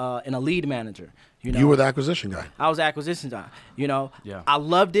 and a lead manager. You know, You were the acquisition guy. I was acquisition guy. You know, Yeah. I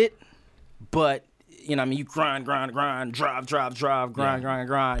loved it, but you know, I mean, you grind, grind.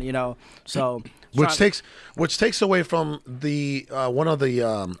 You know, so Which takes away from the one of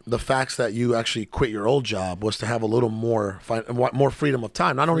the facts that you actually quit your old job was to have a little more freedom of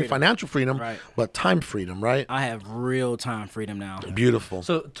time, not only financial freedom, Right. but time freedom, right? I have real time freedom now. Beautiful.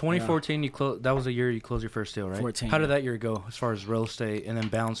 So 2014, that was the year you closed your first deal, right? 14, How did yeah. that year go as far as real estate and then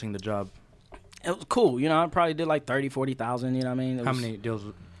balancing the job? It was cool. You know, I probably did like 30, 40,000. You know what I mean? How many deals?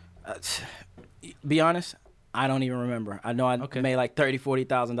 Be honest, I don't even remember. I know I made like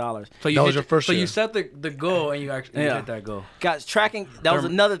 $30,000-$40,000. So That was your first So year. you set the goal and you actually Yeah. hit that goal. Guys, tracking, that was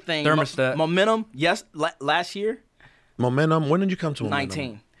another thing. Thermostat. Momentum, yes, last year, Momentum. When did you come to Momentum?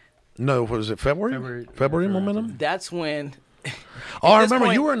 19. No, was it February? February Momentum. That's when. Oh, I this remember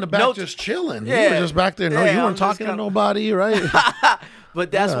point, you were in the back no- just chilling. You Yeah. were just back there. No, Yeah, you I'm weren't just talking to kinda- nobody, right? But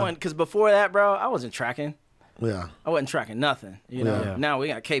that's Yeah. when, because before that, bro, I wasn't tracking. Yeah. I wasn't tracking nothing. You know, Yeah. now we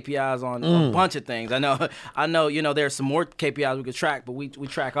got KPIs on a bunch of things. I know. You know, there's some more KPIs we could track, but we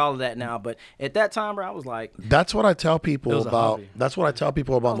track all of that now. But at that time, bro, I was like, That's what I tell It people was a about. hobby. That's what I tell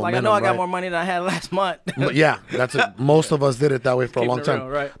people about like I Momentum. know I got right? more money than I had last month. But yeah, that's it. Most of us did it that way for a Keeping long it time. real,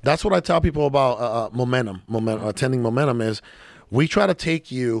 right. That's what I tell people about Momentum. Attending Momentum is we try to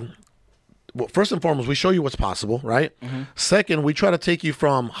take you. Well, first and foremost, we show you what's possible, right? Mm-hmm. Second, we try to take you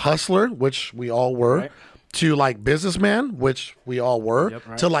from hustler, which we all were, Right. to like businessman, which we all were,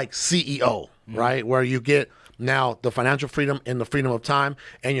 Yep. to like CEO, right? Where you get now the financial freedom and the freedom of time,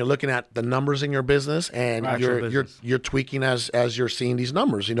 and you're looking at the numbers in your business, and Actual you're business. you're tweaking as you're seeing these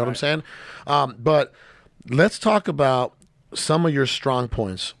numbers. You know what I'm saying? But let's talk about some of your strong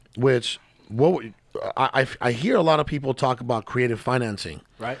points. Which I hear a lot of people talk about creative financing.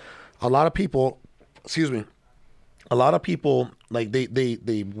 Right. A lot of people, a lot of people like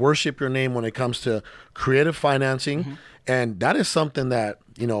they worship your name when it comes to creative financing, and that is something that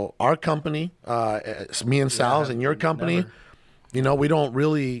our company, me and Sal's, and your company, never. we don't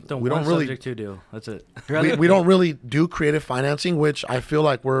really Subject to deal. That's it. we don't really do creative financing, which I feel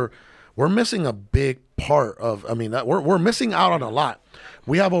like we're missing a big part of. I mean, that we're missing out on a lot.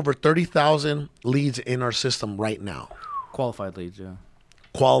 We have over 30,000 leads in our system right now. Qualified leads, yeah.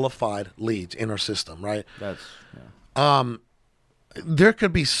 Qualified leads in our system, right? That's yeah. There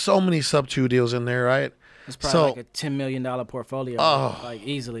could be so many sub-2 deals in there, right? It's probably like a $10 million portfolio, like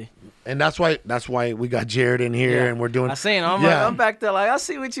easily. And that's why we got Jared in here, and we're doing. I seen him. I'm back there like, I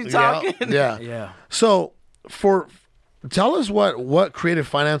see what you talking. Yeah. Yeah. So tell us what creative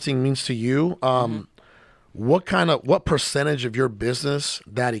financing means to you. What percentage of your business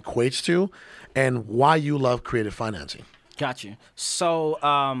that equates to, and why you love creative financing. Got you. So,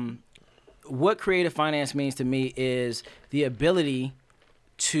 what creative finance means to me is the ability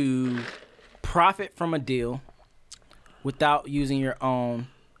to profit from a deal without using your own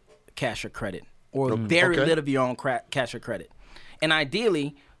cash or credit, or very Okay. little of your own cash or credit. And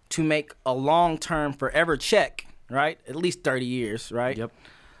ideally, to make a long-term forever check, right? At least 30 years, right? Yep.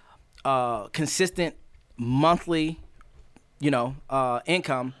 Consistent monthly,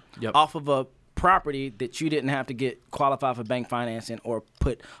 income Yep. off of a property that you didn't have to get qualified for bank financing or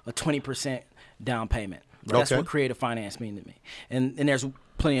put a 20% down payment. That's Okay. what creative finance means to me. And there's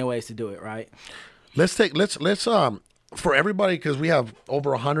plenty of ways to do it, right? Let's for everybody, because we have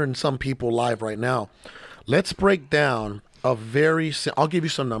over 100 and some people live right now. Let's break down I'll give you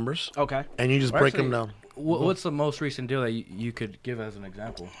some numbers. Okay. And you just break them down. What's the most recent deal that you could give as an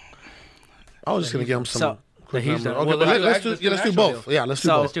example? I was just gonna give them some. So- quick That he's numbers. done. Okay, Well, but let's let's do do an both. actual Yeah, let's do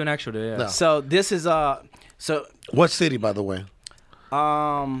So- both. Let's do an actual deal. Yeah. So this is What city, by the way?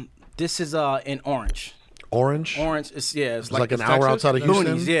 this is in Orange. Orange. Orange is it's like an Texas? hour outside of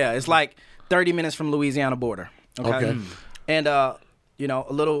Houston. Boonies, yeah, it's like 30 minutes from Louisiana border. Okay. And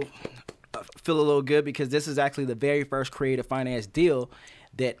feel a little good because this is actually the very first creative finance deal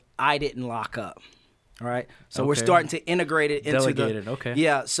that I didn't lock up. All right, so we're Okay. starting to integrate it into Delegated, okay.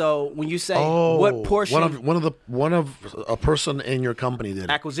 Yeah, so when you say Oh, what portion one of a person in your company did it.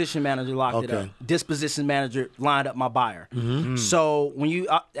 acquisition manager locked it Okay. up, disposition manager lined up my buyer. Mm-hmm. So when you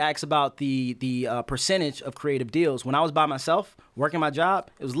ask about the percentage of creative deals, when I was by myself working my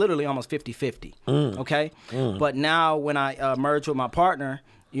job, it was literally almost 50-50. Okay, but now when I merged with my partner,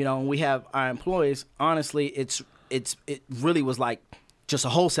 and we have our employees, honestly, it really was like just a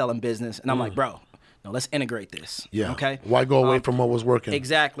wholesaling business, and I'm like, bro, no, let's integrate this. Yeah. Okay. Why go away from what was working?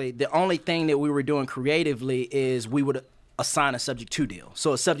 Exactly. The only thing that we were doing creatively is we would assign a subject to deal.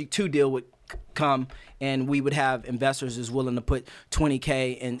 So a subject to deal would come and we would have investors is willing to put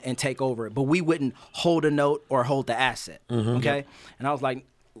 $20K and take over it, but we wouldn't hold a note or hold the asset. Okay, and I was like,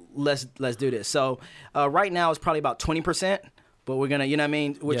 let's do this. So right now it's probably about 20%, but we're gonna, you know what I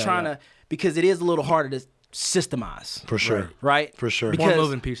mean? We're trying to, because it is a little harder to systemize. For sure. Right? For sure. Because, More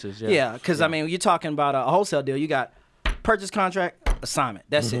moving pieces. Yeah, because I mean, you're talking about a wholesale deal. You got purchase contract, assignment.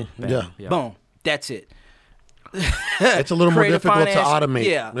 That's it. Yeah. Boom. That's it. It's a little more Creative difficult to finance, automate.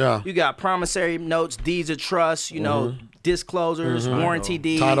 Yeah. You got promissory notes, deeds of trust, you know, disclosures, warranty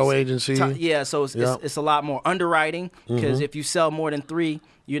deeds. Title agency. So it's a lot more underwriting, because if you sell more than 3,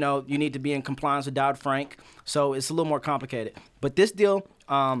 you know, you need to be in compliance with Dodd-Frank. So it's a little more complicated. But this deal,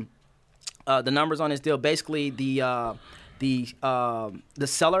 the numbers on this deal, basically the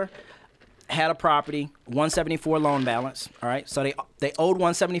seller had a property, 174 loan balance. All right, so they owed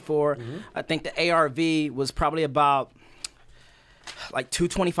 174. I think the ARV was probably about like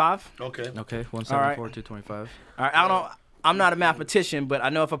 225. Okay. Okay, 174, 225. All right, I don't know. I'm not a mathematician, but I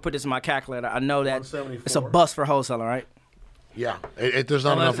know if I put this in my calculator, I know that it's a bust for wholesale. All right. Yeah. There's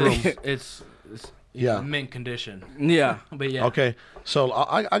not enough room. It's Yeah. mint condition. Yeah. But yeah. Okay. So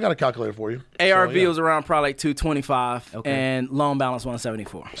I got a calculator for you. ARV So, yeah. was around probably like 225, Okay. and loan balance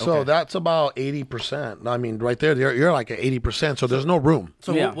 174. So that's about 80%. I mean, right there, you're like at 80%. So there's no room.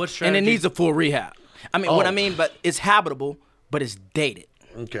 So Yeah. what strategy? And it needs a full rehab. I mean, what I mean, but it's habitable, but it's dated.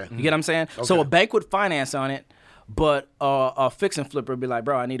 Okay. You get what I'm saying? So a bank would finance on it, but a fix and flipper would be like,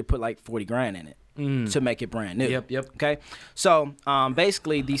 bro, I need to put like 40 grand in it to make it brand new. Yep. Okay. So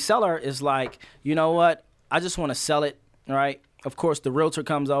basically, the seller is like, you know what? I just want to sell it, right? Of course, the realtor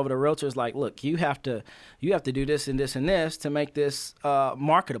comes over. The realtor is like, look, you have to do this and this and this to make this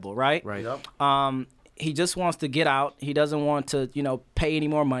marketable, right? Right. Yep. He just wants to get out. He doesn't want to, pay any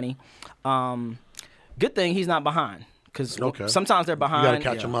more money. Good thing he's not behind, because sometimes they're behind. You gotta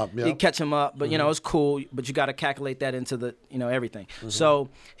catch him up. Yeah. You catch him up, but it's cool. But you got to calculate that into the everything. So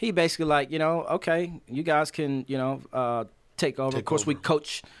he basically like, okay, you guys can take over. Of course, we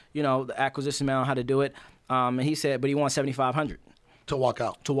coach the acquisition man on how to do it. And he said, but he wants $7,500 To walk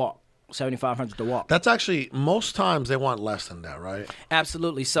out. to walk. $7,500 to walk. That's actually, most times they want less than that, right?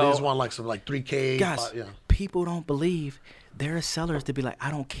 Absolutely. They So just want like some like 3K. guys, Yeah. people don't believe there are sellers to be like,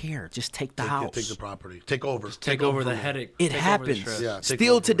 I don't care, just take the house. Take the property. Take over. Take over the from headache. It Take over the happens. stress. Yeah. take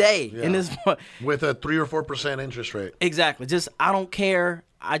Still over. today Yeah. in this With a 3 or 4% interest rate. exactly. Just I don't care.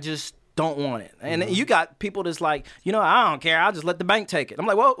 I just don't want it. And you got people that's like, I don't care. I'll just let the bank take it. I'm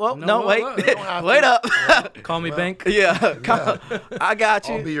like, whoa, no, wait, whoa, don't have wait to. up. Call me bank. Yeah, I got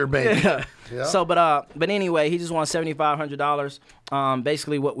you. I'll be your bank. Yeah. Yeah. So, but anyway, he just wants $7,500.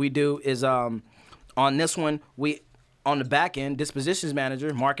 Basically, what we do is on this one, we on the back end, dispositions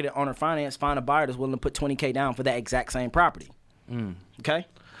manager, market owner finance, find a buyer that's willing to put $20K down for that exact same property. Okay.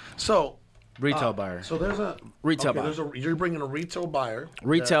 So Retail buyer. So there's a Retail buyer. You're bringing a retail buyer.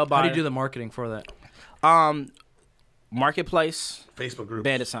 Retail buyer. How do you do the marketing for that? Marketplace, Facebook group.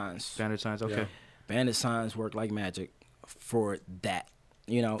 bandit signs. Standard signs. Okay. Yeah. Bandit signs work like magic for that.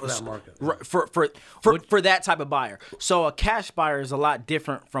 For that market. For that type of buyer. So a cash buyer is a lot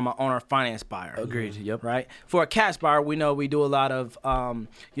different from an owner finance buyer. Agreed. Yep. Right. For a cash buyer, we know we do a lot of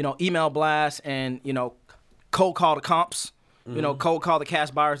email blasts and cold call the comps. Cold call the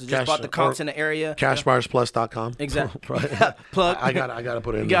cash buyers that just bought the comps in the area. Cashbuyersplus.com. Exactly. Right. Plug. I gotta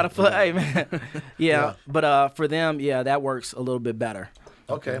put it in. You gotta there. plug. Hey man. Yeah. But for them, that works a little bit better.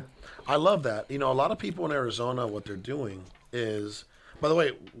 Okay. I love that. A lot of people in Arizona, what they're doing is, by the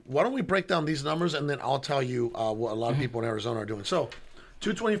way, why don't we break down these numbers and then I'll tell you what a lot of people in Arizona are doing. So,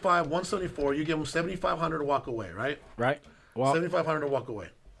 225, 174, you give them 7,500 to walk away, right? Right. Well, 7,500 to walk away.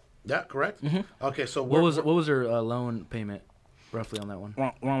 Yeah, correct? Mm-hmm. Okay, so What was their loan payment roughly on that one?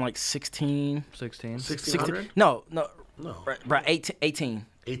 we're on like 16. 16. 1,600? No. No. Right. 18.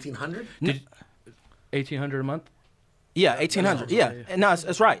 1,800? 1,800 a month. Yeah, 1,800. Yeah. No,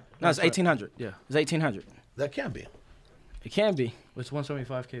 it's right. No, it's 1,800. Yeah. It's 1,800. That can't be. It can be. It's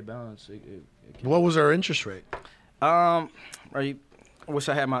 175K balance. What was our interest rate? I wish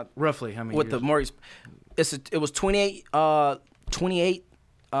I had my Roughly how many with years? the mortgage. It was 28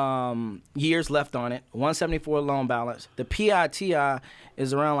 years left on it. 174 loan balance. The PITI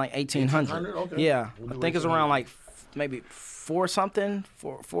is around like 1,800. Okay. Yeah, We'll I do think it's 1,800. around like maybe 4 something,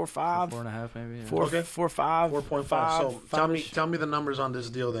 4 or 5. 4.5 maybe. Yeah. 4 Okay. 4 5 4.5. So tell me the numbers on this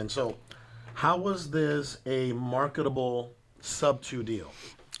deal then. So how was this a marketable sub-2 deal?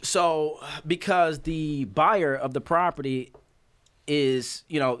 So because the buyer of the property is,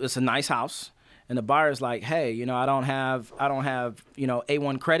 it's a nice house. and the buyer's like, hey, I don't have,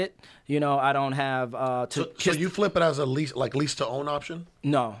 A1 credit, I don't have So you flip it as a lease to own option?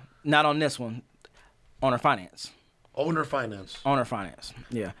 No, not on this one. Owner finance. Owner finance. Owner finance,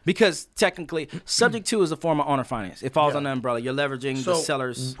 yeah. Because technically, subject to is a form of owner finance. It falls on the umbrella. You're leveraging the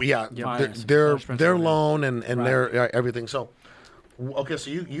seller's finance. Their loan and their everything. So, okay, so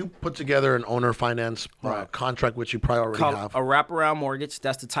you put together an owner finance contract, which you probably already Called have. a wraparound mortgage.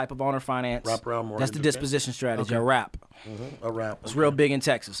 That's the type of owner finance. Wraparound mortgage. That's the disposition strategy, a wrap. A wrap. It's real big in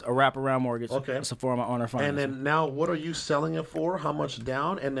Texas. A wraparound mortgage. Okay. It's a form of owner finance. And then now, what are you selling it for? How much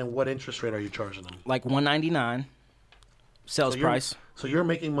down? And then what interest rate are you charging them? Like $199 sales price. So you're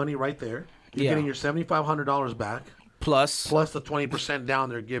making money right there. You're getting your $7,500 back. Plus the 20% down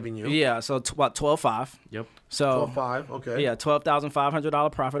they're giving you. Yeah, so about $12,500. Yep. So $12,500, okay. Yeah,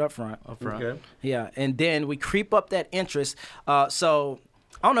 $12,500 profit up front. Okay. Yeah, and then we creep up that interest. So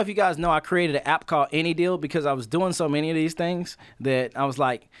I don't know if you guys know, I created an app called Any Deal because I was doing so many of these things that I was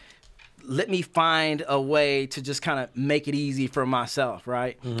like, let me find a way to just kind of make it easy for myself,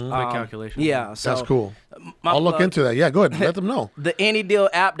 right? Quick calculation. Yeah, so That's cool. I'll look into that. Yeah, go ahead. Let them know. The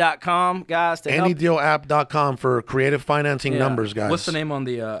AnyDealApp.com, guys. AnyDealApp.com for creative financing numbers, guys. What's the name on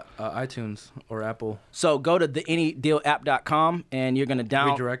the iTunes or Apple? So go to the AnyDealApp.com and you're going to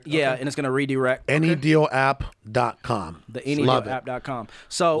Redirect? Yeah, Okay. and it's going to redirect. AnyDealApp.com. The AnyDealApp.com.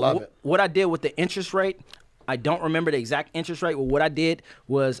 So what I did with the interest rate, I don't remember the exact interest rate, but what I did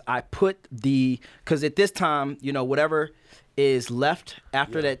was I put because at this time, whatever is left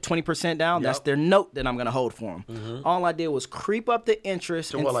after that 20% down, that's their note that I'm going to hold for them. All I did was creep up the interest.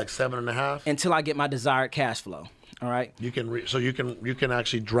 So what, like 7.5? Until I get my desired cash flow. All right. You can you can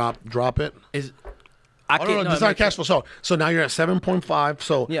actually drop it. Desired cash flow. So now you're at 7.5.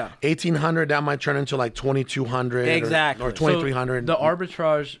 So Yeah. 1,800 that might turn into like 2,200. Exactly. Or 2,300. So the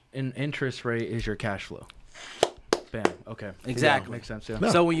arbitrage in interest rate is your cash flow. Bam. Okay. Exactly. Yeah, makes sense. Yeah.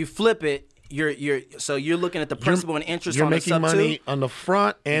 So when you flip it, you're looking at the principal and interest You're on the making sub money on the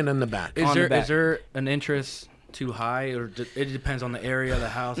front and in the back. Is on the there back. is there an interest too high, or it depends on the area of the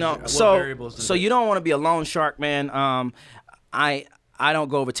house? No, What so variables you don't want to be a loan shark, man. I don't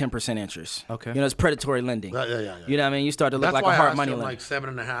go over 10% interest. Okay. It's predatory lending. Yeah. You know what I mean? You start to look That's like why a I hard asked money you lender. like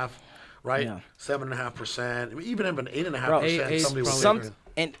 7.5, right? Yeah. 7.5%. Even if an 8.5%, Eight- somebody will probably- take it.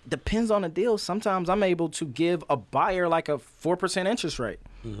 And depends on the deal. Sometimes I'm able to give a buyer like a 4% interest rate.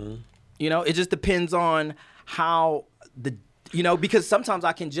 It just depends on how because sometimes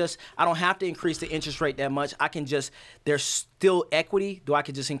I don't have to increase the interest rate that much. There's still equity. I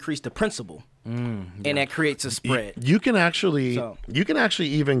could just increase the principal. And that creates a spread. You can actually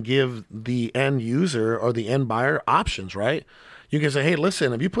even give the end user or the end buyer options, right? You can say, hey,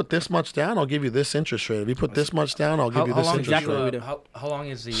 listen, if you put this much down, I'll give you this interest rate. If you put this much down, I'll give you this interest exactly rate. what we do. How long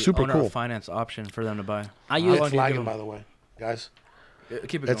is the Super owner cool. finance option for them to buy? It's lagging, by the way, guys.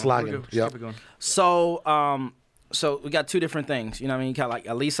 Keep it It's going. lagging. We're good. Just Yep. keep it going. So we got two different things. You know what I mean? You got like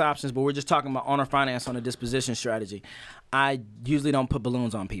a lease options, but we're just talking about owner finance on a disposition strategy. I usually don't put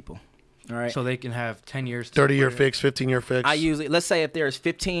balloons on people. All right. So they can have 10 years. 30-year fix, 15-year fix. Let's say if there's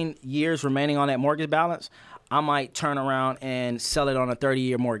 15 years remaining on that mortgage balance, I might turn around and sell it on a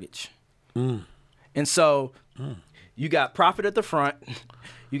 30-year mortgage. And so you got profit at the front,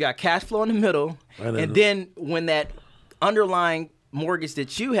 you got cash flow in the middle, and then when that underlying mortgage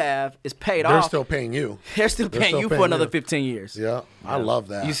that you have is paid off, They're still paying you. They're still paying you for another 15 years. Yeah, I love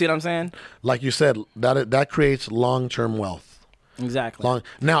that. You see what I'm saying? Like you said, that creates long-term wealth. Exactly.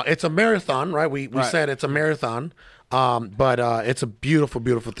 Now, it's a marathon, right? We said it's a marathon, but it's a beautiful,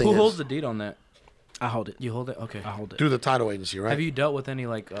 beautiful thing. Who holds the deed on that? I hold it. You hold it? Okay. I hold it. Through the title agency, right? Have you dealt with any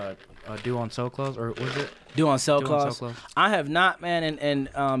like due on sell clause, or was it Due on sell Due on clause? sell clause. I have not, man,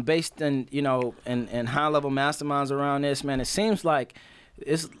 and based in in high level masterminds around this, man, it seems like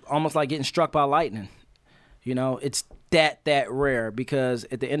it's almost like getting struck by lightning. It's that rare because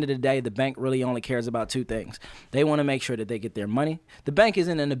at the end of the day, the bank really only cares about two things. They want to make sure that they get their money. The bank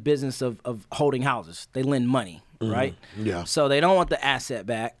isn't in the business of holding houses. They lend money, right? Yeah. So they don't want the asset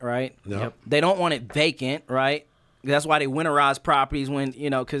back, right? Yep. They don't want it vacant, right? That's why they winterize properties when,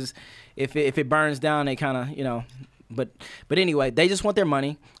 because if it burns down, they kind of, But anyway, they just want their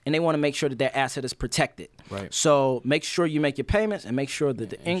money, and they want to make sure that their asset is protected. Right. So make sure you make your payments and make sure that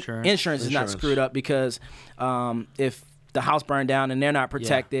the insurance is not screwed up because if the house burned down and they're not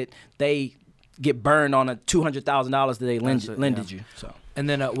protected, they get burned on a $200,000 that they lended you. So. And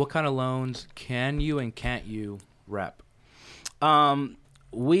then what kind of loans can you and can't you wrap?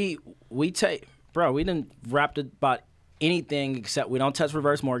 We take, bro, we didn't wrap about anything except we don't touch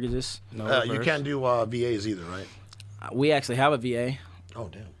reverse mortgages. No You reverse? can't do VAs either, right? We actually have a VA. Oh,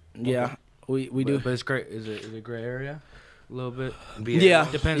 damn. Yeah. we do. But it's great. Is it gray area? A little bit. Yeah.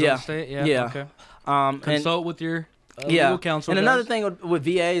 Depends on the state. Yeah. Okay. Consult with your legal counsel. And another thing with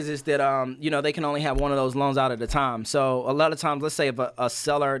VAs is that they can only have one of those loans out at a time. So a lot of times, let's say if a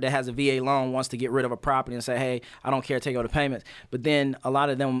seller that has a VA loan wants to get rid of a property and say, hey, I don't care, take over the payments. But then a lot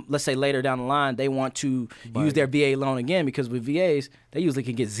of them, let's say later down the line, they want to use their VA loan again, because with VAs, they usually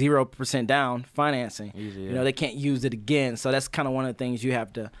can get 0% down financing. Easy, yeah. They can't use it again. So that's kind of one of the things you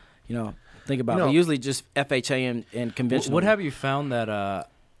have to, think about. But usually just FHA and conventional. What have you found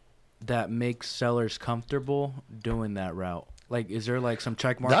that makes sellers comfortable doing that route? Like, is there like some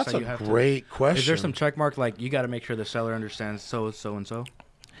check marks That's that you have to... That's a great question. Is there some check mark, like you got to make sure the seller understands so and so?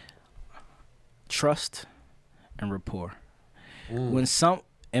 Trust and rapport.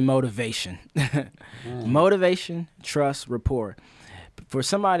 And motivation. Motivation, trust, rapport. For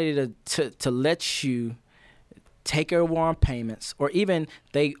somebody to let you take over on payments, or even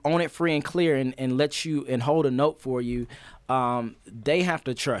they own it free and clear and let you and hold a note for you, they have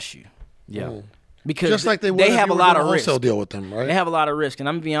to trust you. Yeah. Because just like they have a lot of risk. Wholesale deal with them, right? They have a lot of risk, and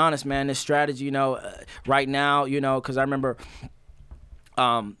I'm gonna be honest, man. This strategy, right now, because I remember,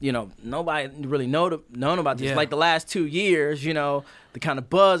 nobody really known about this. Yeah. Like the last 2 years, the kind of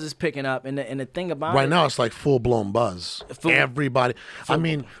buzz is picking up, and the thing about right now, it's like full blown buzz. Everybody. I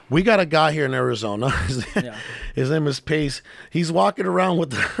mean, we got a guy here in Arizona. His name is Pace. He's walking around with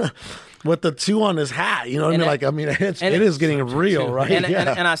the with the 2 on his hat. You know what I mean? It is getting real, right?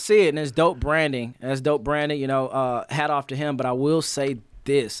 And I see it, and it's dope branding. Hat off to him. But I will say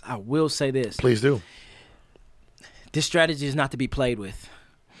this. Please do. This strategy is not to be played with.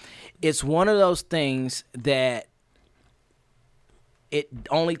 It's one of those things that it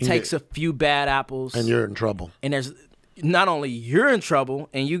only takes a few bad apples, and you're in trouble. And there's not only you're in trouble,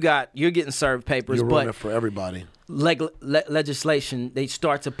 and you're getting served papers, you're ruining but it for everybody. Like legislation, they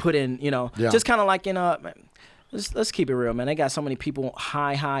start to put in, just kind of like in let's keep it real, man. They got so many people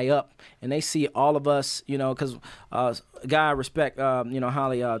high up, and they see all of us, because a guy I respect,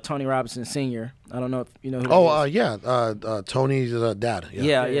 highly, Tony Robinson Sr. I don't know if you know who he is. Tony's dad.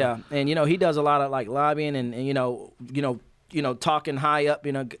 Yeah. And he does a lot of like lobbying and talking high up,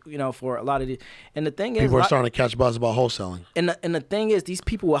 for a lot of the. And the thing is, people are starting to catch buzz about wholesaling. And the thing is, these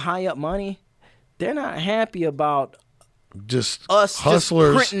people with high up money, they're not happy about just us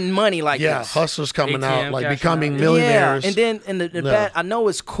hustlers just printing money like this. Yeah, hustlers coming ATM out, like becoming out. millionaires. Yeah, and then the bad, I know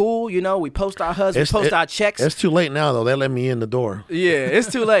it's cool, we post our husbands, our checks. It's too late now, though. They let me in the door. Yeah,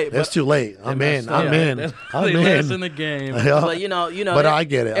 it's too late. It's too late. I'm in in the game. But but I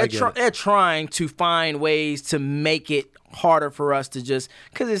get it. They're trying to find ways to make it harder for us to just,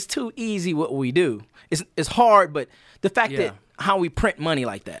 because it's too easy what we do. It's hard, but the fact that how we print money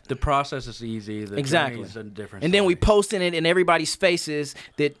like that. The process is easy. The exactly. Is a different and story. then we posting it in everybody's faces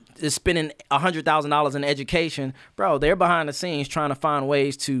that is spending $100,000 in education. Bro, they're behind the scenes trying to find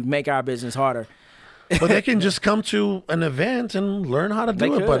ways to make our business harder. But they can just come to an event and learn how to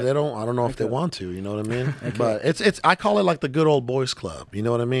do it. But they don't. I don't know if they want to. You know what I mean? But it's. I call it like the good old boys club. You know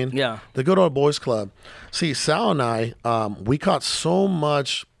what I mean? Yeah. The good old boys club. See, Sal and I, we caught so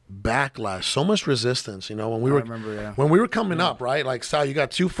much backlash, so much resistance, when we were coming up, right? Like, Sal, you got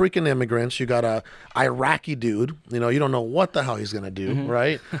 2 freaking immigrants, you got a Iraqi dude, you don't know what the hell he's gonna do,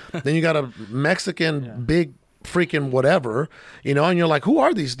 right? Then you got a Mexican big freaking whatever, and you're like, who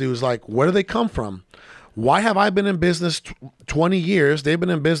are these dudes? Like, where do they come from? Why have I been in business 20 years? They've been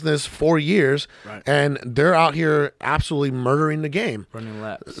in business 4 years, and they're out here absolutely murdering the game.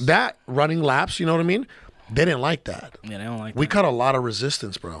 Running laps, you know what I mean? They didn't like that. Yeah, they don't like that. We cut a lot of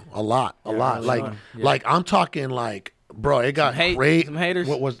resistance, bro. A lot. Like I'm talking like, bro, it got great. Some haters.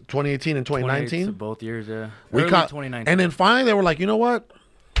 What was 2018 and 2019? Both years, yeah. We Early caught 2019. And then finally they were like, you know what?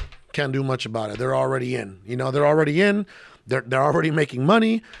 Can't do much about it. They're already in. They're already in. They're already making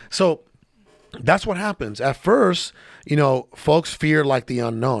money. So that's what happens. At first, folks fear like the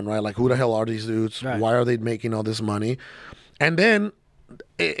unknown, right? Like, who the hell are these dudes? Right. Why are they making all this money? And then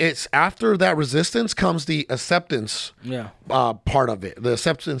it's after that resistance comes the acceptance part of it, the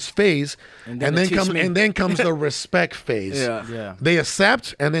acceptance phase, and then comes the respect phase. They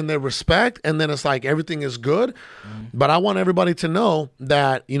accept, and then they respect, and then it's like everything is good. But I want everybody to know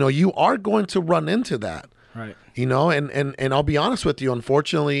that you are going to run into that. Right. And I'll be honest with you,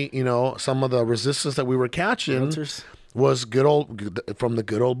 unfortunately, some of the resistance that we were catching was from the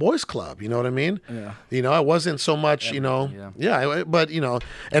good old boys club. You know what I mean? Yeah. It wasn't so much, but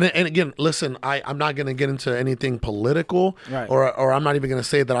and again, listen, I'm not going to get into anything political, or I'm not even going to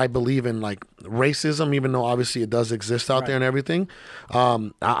say that I believe in like racism, even though obviously it does exist out there and everything.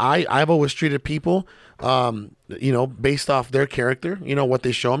 I've always treated people you know, based off their character, you know, what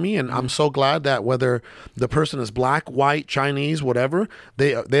they show me. And I'm so glad that whether the person is black, white, Chinese, whatever,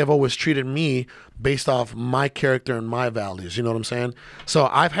 they have always treated me based off my character and my values. You know what I'm saying? So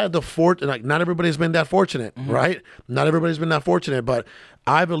I've had the like, not everybody's been that fortunate, right? Not everybody's been that fortunate, but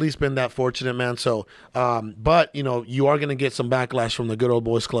I've at least been that fortunate, man. So, but you know, you are going to get some backlash from the Good Old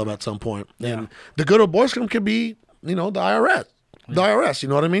Boys Club at some point. And the Good Old Boys Club could be, you know, the IRS. The IRS, you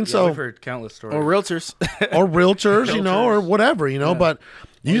know what I mean? Yeah, so we've heard countless stories. Or realtors. or realtors, you know, or whatever, you know, but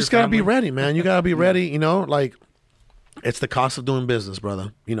you just got to be ready, man. You got to be ready, you know, like it's the cost of doing business,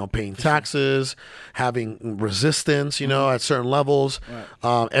 brother. You know, paying taxes, having resistance, you know, at certain levels.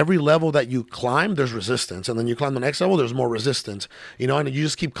 Right. Every level that you climb, there's resistance. And then you climb the next level, there's more resistance, you know, and you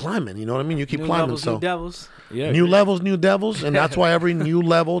just keep climbing, you know what I mean? You keep New climbing. levels, So new devils. Yeah. new levels, new devils. And that's why every new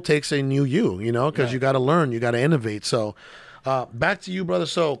level takes a new you know, because you got to learn, you got to innovate. So back to you, brother.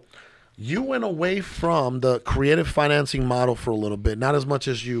 So you went away from the creative financing model for a little bit, not as much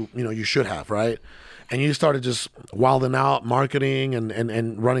as you should have, right? And you started just wilding out marketing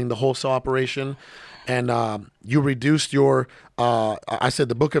and running the wholesale operation. And you reduced your, I said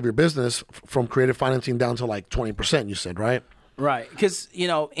the book of your business from creative financing down to like 20%, you said, right? Right. Because, you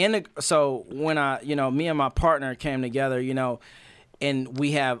know, so when me and my partner came together, you know, and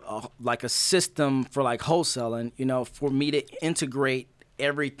we have like a system for like wholesaling, you know, for me to integrate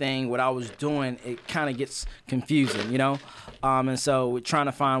everything what I was doing, it kind of gets confusing, you know. And so we're trying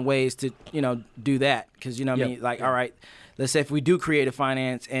to find ways to, you know, do that. Because, you know what I mean? Like, all right, let's say if we do creative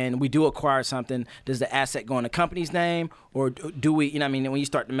finance and we do acquire something, does the asset go in the company's name? Or do we, you know what I mean? When you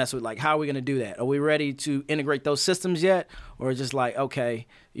start to mess with, like, how are we going to do that? Are we ready to integrate those systems yet? Or just like, okay,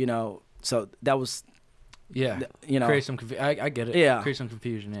 you know, so that was... Yeah, you know, create some. I get it. Yeah, create some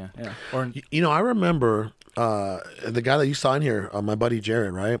confusion. Yeah. Or you know, I remember the guy that you saw in here, my buddy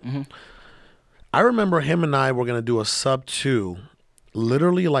Jared, right? Mm-hmm. I remember him and I were gonna do a sub 2,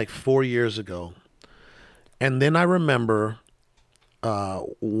 literally like 4 years ago, and then I remember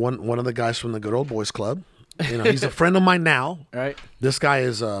one of the guys from the Good Old Boys Club. You know, he's a friend of mine now. Right. This guy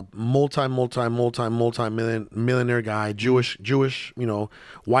is a multi-millionaire guy, Jewish, you know,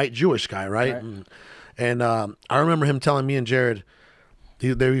 white Jewish guy, right? And I remember him telling me and Jared,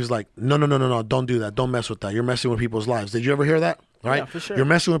 he was like, no, don't do that. Don't mess with that. You're messing with people's lives. Did you ever hear that? Right? Yeah, for sure. You're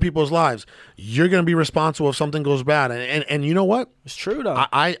messing with people's lives. You're going to be responsible if something goes bad. And you know what? It's true, though.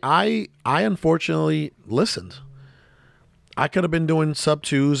 I unfortunately listened. I could have been doing sub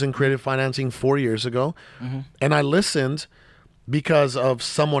 2s and creative financing 4 years ago. Mm-hmm. And I listened because of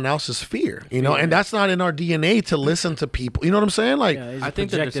someone else's fear, you know, and that's not in our DNA to listen to people. You know what I'm saying? Like, I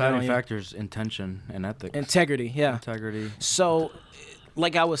think the deciding factor is intention and ethics. Integrity, yeah. Integrity. So,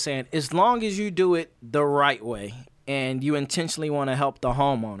 like I was saying, as long as you do it the right way and you intentionally want to help the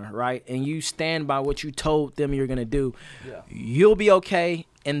homeowner, right, and you stand by what you told them you're going to do, you'll be okay,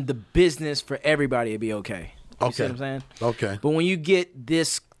 and the business for everybody will be okay. You see what I'm saying? Okay. But when you get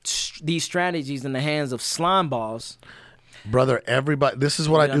these strategies in the hands of slime balls... Brother, everybody, this is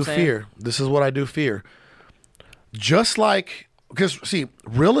what I do fear. This is what I do fear. Just like, because see,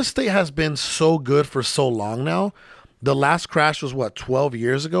 real estate has been so good for so long now. The last crash was 12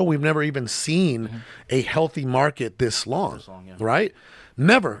 years ago? We've never even seen a healthy market this long, right?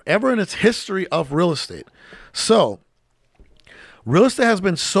 Never, ever in its history of real estate. So, real estate has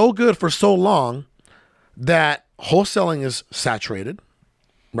been so good for so long that wholesaling is saturated,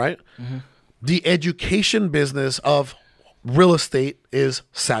 right? Mm-hmm. The education business of real estate is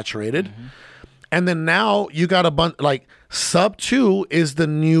saturated. Mm-hmm. And then now you got a bunch, like sub 2 is the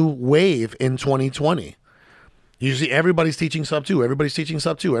new wave in 2020. Usually everybody's teaching sub 2. Everybody's teaching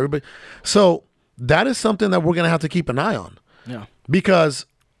sub 2. Everybody. So that is something that we're going to have to keep an eye on. Yeah. Because,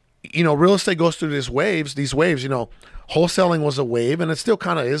 you know, real estate goes through these waves, you know, wholesaling was a wave and it still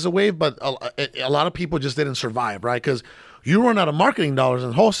kind of is a wave, but a lot of people just didn't survive, right? Because you run out of marketing dollars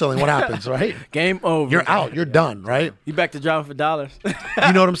in wholesaling, what happens, right? Game over. You're out. You're done, right? You back to driving for dollars.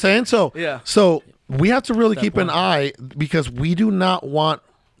 You know what I'm saying? So, yeah. So we have to really keep an eye because we do not want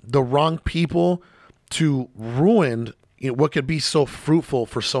the wrong people to ruin what could be so fruitful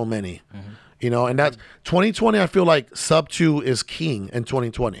for so many. Mm-hmm. You know, and that's 2020. I feel like sub 2 is king in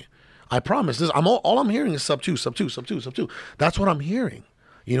 2020. I promise this. All I'm hearing is sub 2. That's what I'm hearing.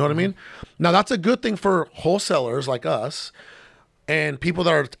 You know what I mean? Now, that's a good thing for wholesalers like us and people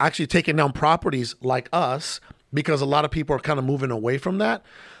that are actually taking down properties like us because a lot of people are kind of moving away from that.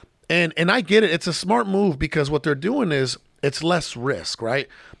 And I get it. It's a smart move because what they're doing is it's less risk, right?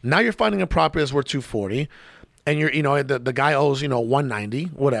 Now you're finding a property that's worth $240 and the guy owes,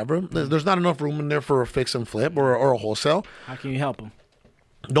 $190, whatever. There's not enough room in there for a fix and flip or a wholesale. How can you help him?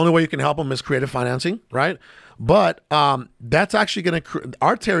 The only way you can help them is creative financing, right? But that's actually going to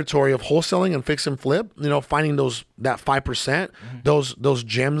our territory of wholesaling and fix and flip. You know, finding that 5%, those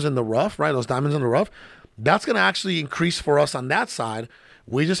gems in the rough, right? Those diamonds in the rough. That's going to actually increase for us on that side.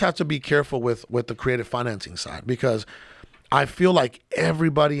 We just have to be careful with the creative financing side, because I feel like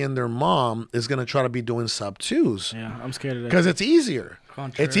everybody and their mom is going to try to be doing sub twos. Yeah, I'm scared of that. Because it's easier.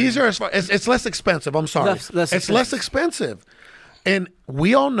 Contrary. It's easier as far it's less expensive. I'm sorry. It's less expensive. And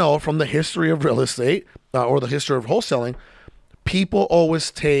we all know from the history of real estate or the history of wholesaling, people always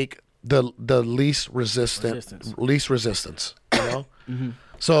take the least resistance. You know.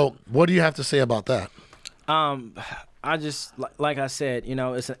 So, what do you have to say about that? I just like I said, you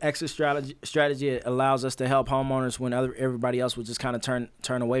know, it's an exit strategy. It allows us to help homeowners when everybody else would just kind of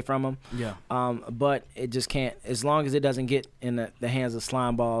turn away from them. Yeah. But it just can't, as long as it doesn't get in the hands of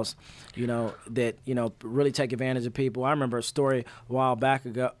slime balls, you know, that, you know, really take advantage of people. I remember a story a while back.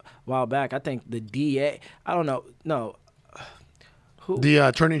 I think the DA, I don't know, no. Who? The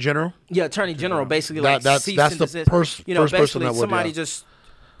Attorney General. Yeah, Attorney General, basically that's the first person that would. Somebody just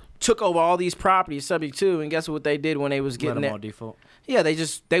took over all these properties subject to, and guess what they did when they was getting it? Default. Yeah,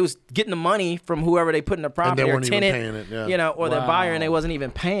 they was getting the money from whoever they put in the property, and they or weren't tenant, even paying it, yeah. You know, or their buyer, and they wasn't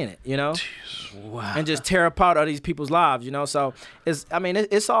even paying it, you know. Wow. And just tear apart all these people's lives, you know. So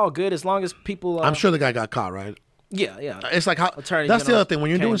it's all good as long as people. I'm sure the guy got caught, right? Yeah. It's like that's the other thing.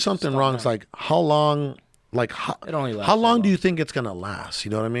 When you're doing something wrong, it's like how long. Like it only lasts how long do you think it's gonna last?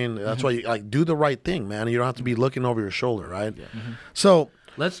 You know what I mean? That's why you do the right thing, man. You don't have to be looking over your shoulder, right? Yeah. So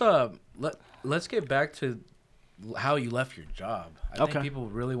let's get back to how you left your job. I think people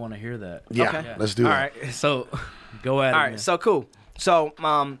really want to hear that. Yeah, let's do that. All right, so go at it. All right, so cool. So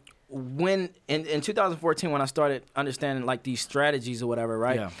when in 2014, when I started understanding like these strategies or whatever,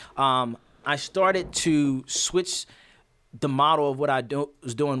 right? Yeah. I started to switch the model of what I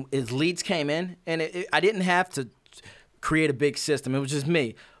was doing. Is leads came in, and I didn't have to create a big system. It was just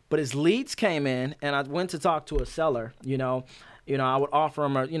me. But as leads came in, and I went to talk to a seller, you know, I would offer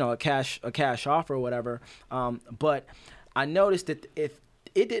them a cash offer or whatever. But I noticed that if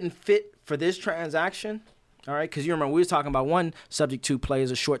it didn't fit for this transaction, all right, because you remember we were talking about one subject to play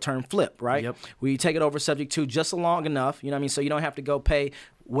is a short-term flip, right? Yep. Where you take it over subject to just long enough, you know what I mean? So you don't have to go pay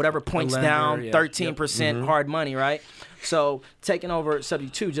whatever points lender, down, yeah. 13% hard money, right? So taking over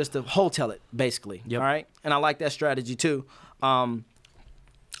subject to just to wholesale it, basically, all right? And I like that strategy too.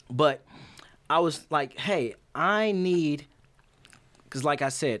 But I was like, hey, I need, because like I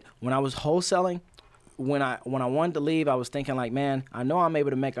said, when I was wholesaling, when I wanted to leave, I was thinking like, man, I know I'm able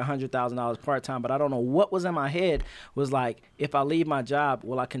to make $100,000 part-time, but I don't know what was in my head was like, if I leave my job,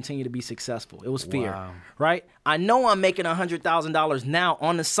 will I continue to be successful? It was fear, right? I know I'm making $100,000 now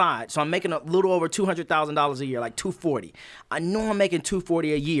on the side, so I'm making a little over $200,000 a year, like $240,000. I know I'm making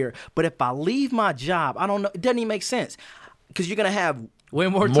 $240,000 a year, but if I leave my job, I don't know, it doesn't even make sense, because you're gonna have way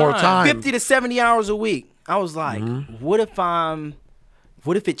more time, 50 to 70 hours a week. I was like,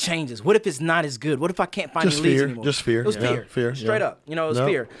 what if it changes? What if it's not as good? What if I can't find any leads anymore? Just fear. It was fear. Straight up. You know, it was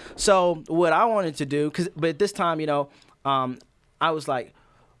fear. So what I wanted to do, but at this time, you know, I was like,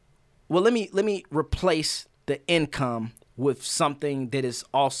 well, let me replace the income with something that is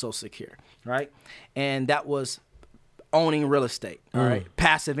also secure, right? And that was owning real estate, all right?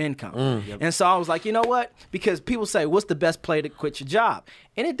 Passive income. And so I was like, you know what? Because people say, what's the best play to quit your job?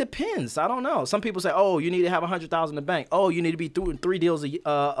 And it depends. I don't know. Some people say, oh, you need to have $100,000 in the bank. Oh, you need to be doing 3 deals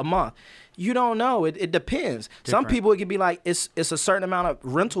a month. You don't know. It depends. Different. Some people, it could be like, it's a certain amount of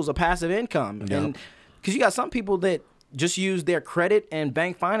rentals of passive income. Yep. And because you got some people that just use their credit and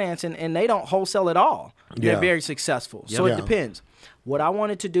bank financing and they don't wholesale at all. They're very successful. So it depends. What I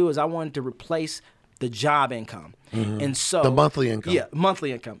wanted to do is I wanted to replace the job income. And so the monthly income. Yeah,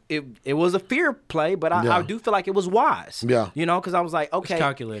 monthly income. It was a fear play, but I do feel like it was wise. Yeah. You know, because I was like, okay. It's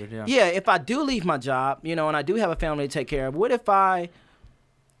calculated, Yeah, if I do leave my job, you know, and I do have a family to take care of, what if I,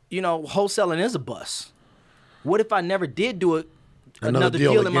 you know, wholesaling is a bust? What if I never did do another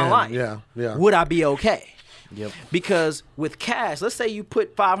deal in my life? Yeah. Would I be okay? Yep. Because with cash, let's say you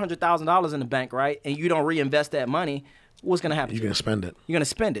put $500,000 in the bank, right, and you don't reinvest that money, what's going to happen? You're going to spend it. You're going to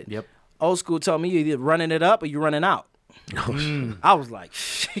spend it. Yep. Old school told me you either running it up or you running out. I was like,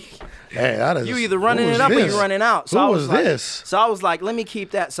 hey, that is. You either running it up or you running out. So Who I was like, this? So I was like, let me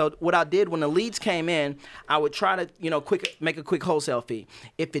keep that. So what I did when the leads came in, I would try to, you know, make a quick wholesale fee.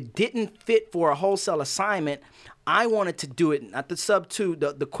 If it didn't fit for a wholesale assignment, I wanted to do it not the sub 2,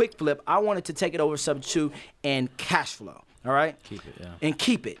 the quick flip. I wanted to take it over sub 2 and cash flow. All right, keep it, and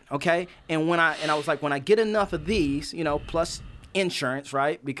keep it. Okay, and I was like, when I get enough of these, you know, plus insurance,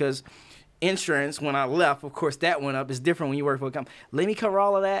 right? Because insurance when I left. Of course, that went up. It's different when you work for a company. Let me cover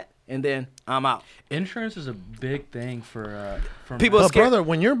all of that, and then I'm out. Insurance is a big thing for People are But scared. brother,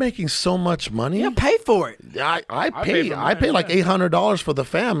 when you're making so much money, Yeah, pay for it. I pay pay for I mine, pay like yeah. $800 for the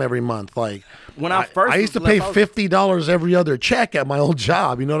fam every month. Like When I first I used to left, pay I was- $50 every other check at my old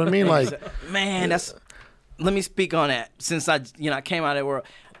job. You know what I mean? Like Man, that's. Let me speak on that. Since I came out of that world,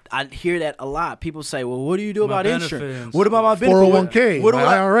 I hear that a lot. People say, "Well, what do you do My about insurance? benefits. What about my benefits? 401k, What do my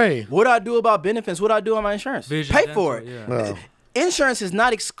IRA. What do I do about benefits? What do I do on my insurance? Vision, Pay for it. dental, yeah. Well, Insurance is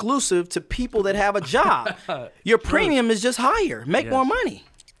not exclusive to people that have a job. Your premium is just higher. Make more money.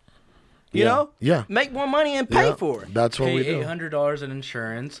 You know? Yeah. Make more money and pay yeah, for it. That's what we Pay do. $800 in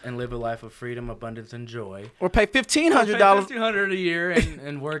insurance and live a life of freedom, abundance, and joy. Or pay $1,500. $1,500 a year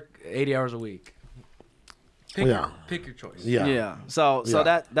and work 80 hours a week. Pick, Yeah. pick your choice. Yeah. Yeah. So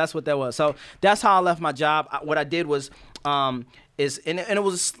Yeah. that's what that was. So that's how I left my job. What I did was it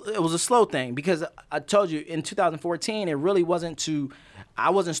was a slow thing because I told you in 2014 it really wasn't I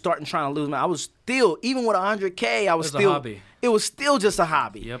wasn't starting trying to lose money. I was still, even with 100K, I was It was a still hobby. It was still just a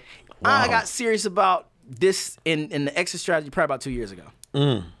hobby. Yep. I Wow. got serious about this in the exit strategy probably about 2 years ago.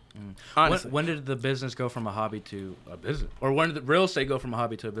 Honestly. When did the business go from a hobby to a business? Or when did the real estate go from a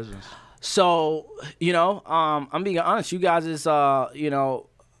hobby to a business? So, I'm being honest. You guys is,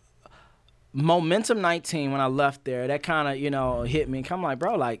 Momentum 19 when I left there, that kind of, hit me. And I'm like,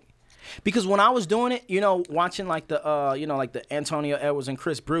 bro, like, because when I was doing it, watching like the, like the Antonio Edwards and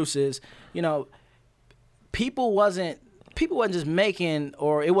Chris Bruce's, people wasn't just making,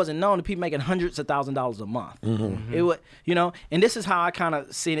 or it wasn't known to people making hundreds of $1,000s a month. It would, and this is how I kind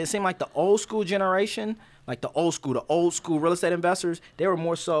of seen it. It seemed like the old school generation, like the old school real estate investors, they were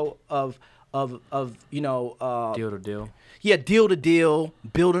more so of Deal to deal. yeah, deal to deal,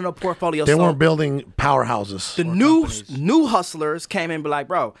 building a portfolio. They So weren't building powerhouses. the new hustlers came in and be like,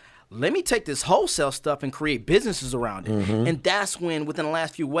 bro, let me take this wholesale stuff and create businesses around it. And that's when, within the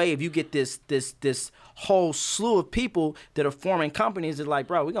last few waves, you get this whole slew of people that are forming companies that are like,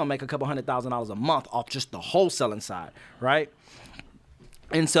 bro, we're gonna make a couple $100,000 a month off just the wholesaling side, right?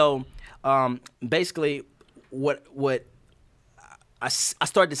 And so, basically, what I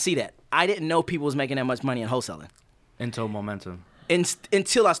started to see that I didn't know people was making that much money in wholesaling Until momentum.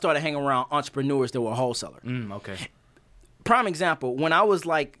 until I started hanging around entrepreneurs that were wholesalers. Okay. Prime example, when I was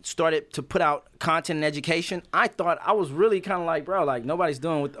started to put out content and education, I thought I was really kind of like, bro, like nobody's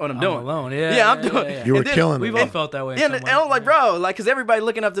doing what I'm doing. alone. Yeah, I'm doing. yeah. You were And then killing it. We've all felt that way. in Yeah, some and way. I was like, bro, like, cause everybody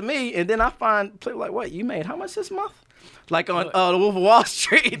looking up to me, and then I find people like, what, you made how much this month? Like on the Wolf of Wall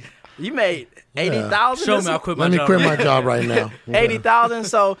Street, you made 80,000. Show me, I'll quit my Let me job. quit my job right now. 80,000.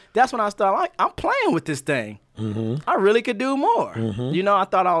 So that's when I started like, I'm playing with this thing. I really could do more. I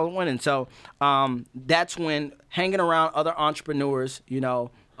thought I was winning. So that's when hanging around other entrepreneurs,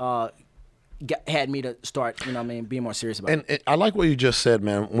 had me to start, being more serious about it. And I like what you just said,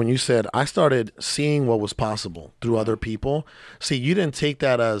 man. When you said I started seeing what was possible through other people. See, you didn't take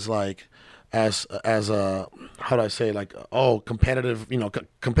that as like, as a, how do I say, like, competitive,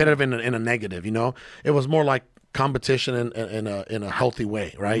 competitive in a negative, It was more like competition in a healthy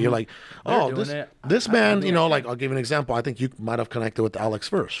way, right? You're like, They're this doing it. this man, like, I'll give you an example. I think you might have connected with Alex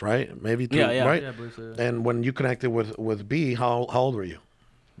first, right? Maybe too, Yeah. right? Yeah, I believe so. And when you connected with B, how old were you?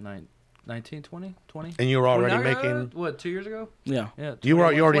 19, 20? And you were already 29, making. what, 2 years ago? Yeah. Yeah. You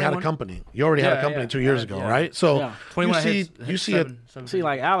 21, already had a 21. company. You already had a Yeah, company yeah. 2 years ago, Yeah. right? So Yeah. 21 you hits, see it. See,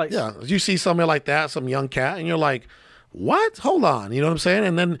 like Alex. Yeah, you see somebody like that, some young cat, and you're like, "What? Hold on," you know what I'm saying?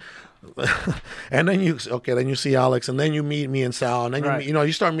 And then, then you see Alex, and then you meet me and Sal, and then Right.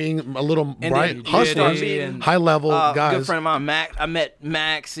 you start meeting a little then bright you hustlers, start meeting, high level Good guys. friend of mine, Max. I met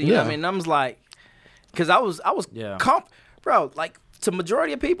Max. You know what I Yeah. mean? And I was like, because I was Yeah. bro, like, to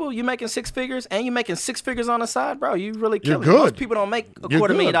majority of people, you making 6 figures and you making 6 figures on the side, bro. You really You're killing it. Most good. people don't make a You're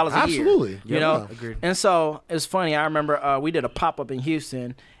 $250,000 good. a year. Absolutely. You Yeah. know? Agreed. And so it's funny. I remember we did a pop up in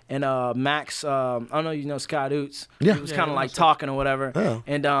Houston, and Max, I don't know, you know Scott Oots. Yeah. He was Yeah, kind of I like know talking or whatever.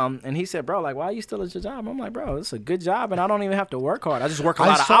 Yeah. And he said, bro, like, why are you still at your job? I'm like, bro, it's a good job, and I don't even have to work hard. I just work a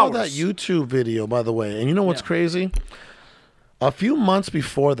lot I of saw hours. that YouTube video, by the way, and you know what's Yeah. crazy? A few months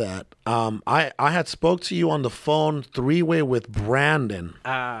before that, I had spoke to you on the phone 3-way with Brandon.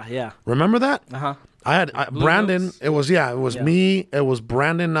 Yeah. Remember that? Uh-huh. I had Brandon. Notes? It was me. It was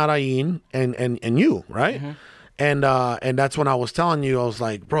Brandon Narain and you, right? And that's when I was telling you, I was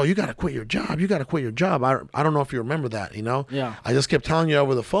like, bro, you gotta quit your job. You gotta quit your job. I don't know if you remember that. Yeah. I just kept telling you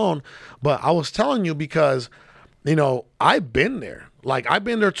over the phone, but I was telling you because, I've been there. Like, I've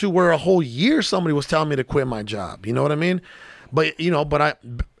been there too, where a whole year somebody was telling me to quit my job. You know what I mean? But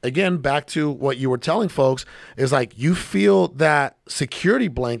again, back to what you were telling folks is like you feel that security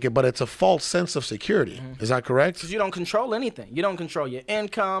blanket, but it's a false sense of security. Is that correct? Because you don't control anything. You don't control your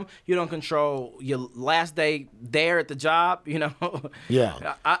income. You don't control your last day there at the job. You know.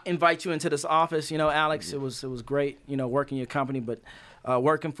 Yeah. I invite you into this office. You know, Alex. It was great. You know, working your company, but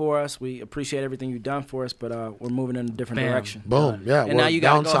working for us. We appreciate everything you've done for us, but we're moving in a different direction. Boom. Yeah. And now you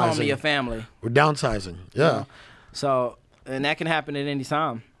got to go home to your family. We're downsizing. Yeah. You know? So, and that can happen at any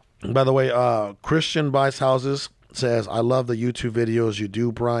time. By the way, Christian Buys Houses says, I love the YouTube videos you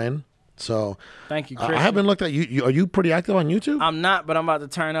do, Brian. So thank you, Christian. I haven't looked at you. Are you pretty active on YouTube? I'm not, but I'm about to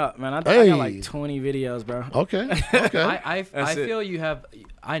turn up, man. I got like 20 videos, bro. Okay. I feel you have.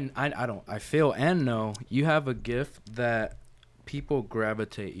 I feel and know you have a gift that people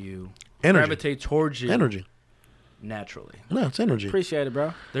gravitate towards you. Energy. Naturally. No, it's energy. Appreciate it,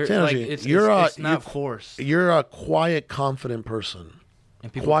 bro. It's energy. It's not force. You're a quiet, confident person.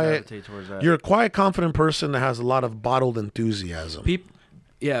 And people gravitate towards that. You're a quiet, confident person that has a lot of bottled enthusiasm.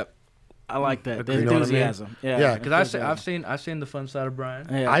 Yeah. I like that. The You know what I mean? enthusiasm. Yeah. Because I've seen the fun side of Brian.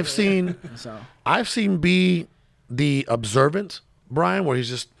 Yeah. I've seen B the observant Brian, where he's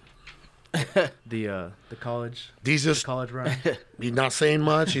just the college Brian. He's not saying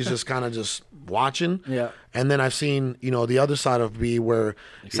much. He's just kind of just watching. Yeah. And then I've seen, the other side of B where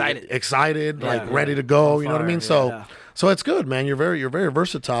Excited. like ready to go. On You know what I fire, mean? yeah. So it's good, man. You're very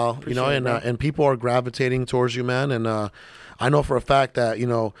versatile. And people are gravitating towards you, man. And I know for a fact that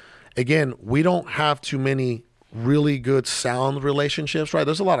again, we don't have too many really good sound relationships, right?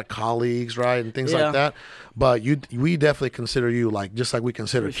 There's a lot of colleagues, right, and things like that. But we definitely consider you like just like we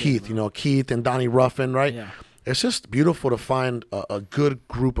consider Keith, Keith and Donnie Ruffin, right? Yeah. It's just beautiful to find a good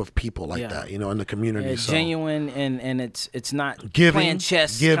group of people like that, in the community. It's genuine and it's not Giving, playing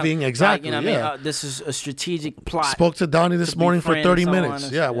chess. exactly. What I mean? This is a strategic plot. Spoke to Donnie this morning for 30 minutes.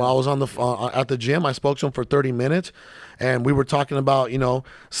 On, yeah, while I was on at the gym, I spoke to him for 30 minutes, and we were talking about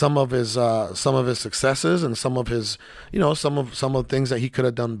some of his successes and some of his some of the things that he could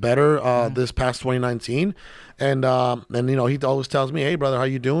have done better this past 2019. And he always tells me, hey, brother, how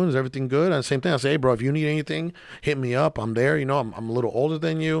you doing? Is everything good? And same thing. I say, hey, bro, if you need anything, hit me up. I'm there. I'm a little older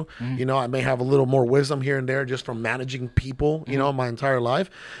than you. I may have a little more wisdom here and there just from managing people, my entire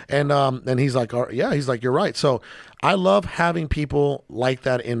life. And he's like, he's like, you're right. So I love having people like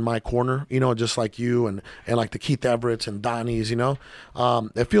that in my corner, just like you and like the Keith Everett's and Donnie's,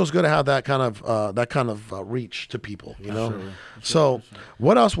 it feels good to have that kind of reach to people, So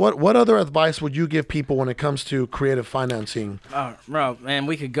what else, what other advice would you give people when it comes to creative financing? Bro, man,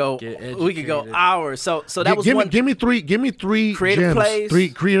 we could go hours. So that was one. Give me three creative gems, plays. three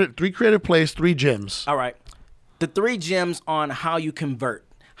creative plays, 3 gems. All right. The 3 gems on how you convert.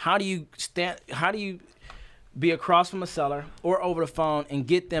 How do you be across from a seller or over the phone and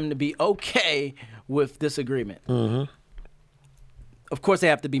get them to be okay with this agreement? Mm-hmm. Of course, they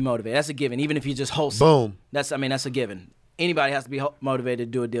have to be motivated. That's a given. Even if you just wholesale. Boom. That's a given. Anybody has to be motivated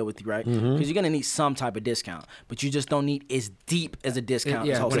to do a deal with you, right? Because you're going to need some type of discount, but you just don't need as deep as a discount.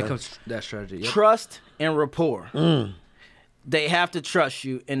 Yeah, when it comes to that strategy. Yep. Trust and rapport. They have to trust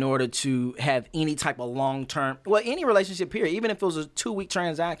you in order to have any type of long-term, any relationship period, even if it was a 2-week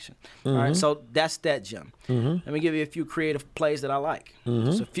transaction. All right, so that's that gem. Let me give you a few creative plays that I like.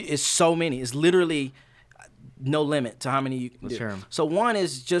 It's so many. It's literally no limit to how many you can do. So one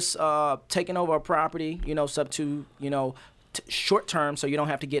is just taking over a property, sub to, short term, so you don't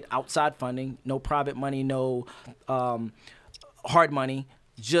have to get outside funding, no private money, no hard money,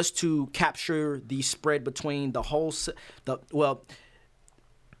 just to capture the spread between the wholesale,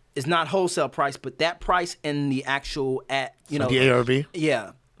 it's not wholesale price, but that price and the actual the ARV.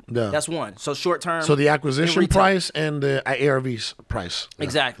 Yeah, that's one. So short term. So the acquisition price and the ARV's price.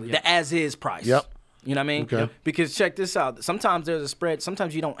 Exactly, the as is price. Yep. You know what I mean? Okay. Because check this out. Sometimes there's a spread.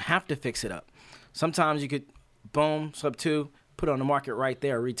 Sometimes you don't have to fix it up. Sometimes you could, boom, sub 2, put it on the market right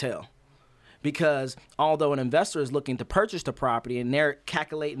there, retail. Because although an investor is looking to purchase the property and they're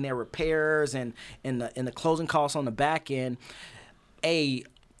calculating their repairs and the closing costs on the back end, a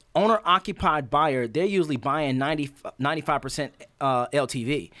owner-occupied buyer, they're usually buying 95%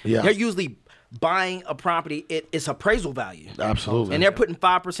 LTV. Yeah. They're usually buying a property, it's appraisal value. Absolutely. And they're putting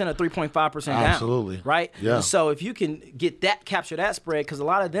 5% or 3.5% down. Absolutely. Right? Yeah. And so if you can capture that spread, because a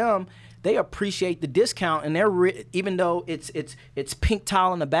lot of them, they appreciate the discount, and even though it's pink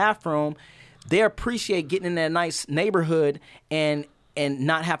tile in the bathroom, they appreciate getting in that nice neighborhood and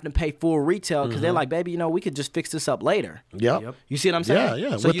not having to pay full retail because they're like, baby, we could just fix this up later. Yep. You see what I'm saying?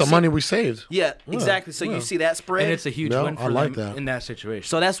 Yeah. So with the money we saved. Yeah, exactly. So you see that spread? And it's a huge win for them in that situation.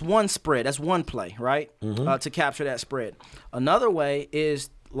 So that's one spread. That's one play, right? To capture that spread. Another way is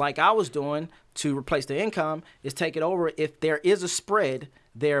like I was doing to replace the income, is take it over if there is a spread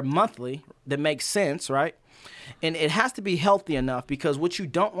there monthly that makes sense, right? And it has to be healthy enough, because what you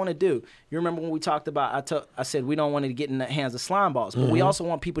don't want to do, you remember when we talked about, I said we don't want to get in the hands of slime balls, but we also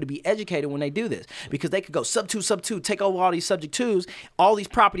want people to be educated when they do this, because they could go sub two, take over all these subject twos, all these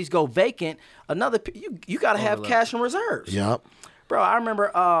properties go vacant. You got to have cash and reserves. Yep. Bro, I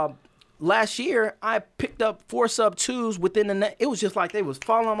remember last year I picked up 4 sub twos within it was just like they was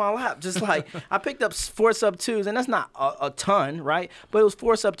falling on my lap. Just like I picked up 4 sub twos, and that's not a ton, right? But it was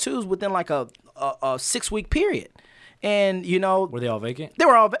 4 sub twos within like a 6-week period. And were they all vacant? They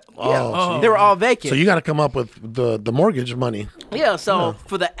were all they were all vacant. So you got to come up with the mortgage money. Yeah, so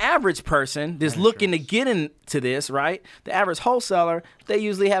for the average person that's looking to get into this, right? The average wholesaler, they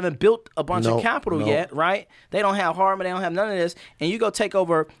usually haven't built a bunch of capital yet, right? They don't have hardware, they don't have none of this. And you go take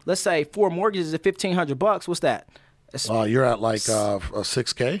over, let's say 4 mortgages at $1,500. What's that? You're at like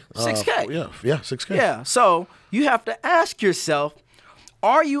 $6K. $6K. Yeah, $6K. Yeah. So you have to ask yourself,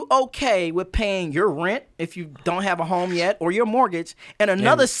 are you okay with paying your rent if you don't have a home yet, or your mortgage, and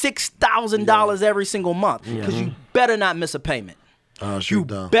another $6,000 every single month? Because you better not miss a payment. You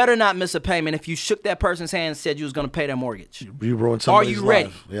better not miss a payment if you shook that person's hand and said you was going to pay their mortgage. You ruined somebody's life. Are you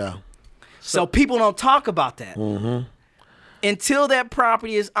ready? Yeah. So people don't talk about that. Until that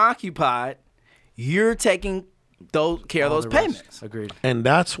property is occupied, you're taking care of those payments. Agreed. And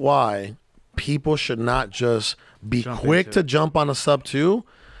that's why people should not just be quick to jump on a sub 2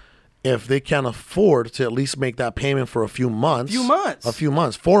 if they can afford to at least make that payment for a few months. A few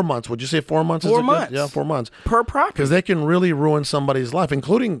months. 4 months. Would you say 4 months? 4 months. Yeah, 4 months. Per property. Because they can really ruin somebody's life,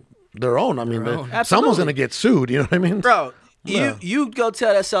 including their own. I mean, someone's going to get sued. You know what I mean? Bro, you go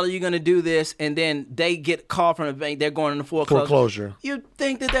tell that seller you're going to do this, and then they get a call from the bank. They're going into foreclosure. You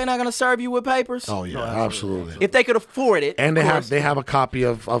think that they're not going to serve you with papers? Oh, yeah, absolutely. If they could afford it. And they have a copy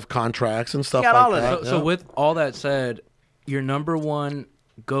of contracts and stuff got like all of that. that. So with all that said, your number one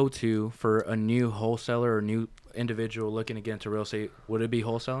go-to for a new wholesaler or new individual looking to get into real estate, would it be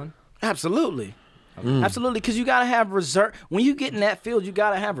wholesaling? Absolutely. Absolutely, because you got to have reserve. When you get in that field, you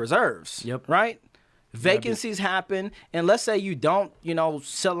got to have reserves. Yep. Right? Vacancies happen, and let's say you don't,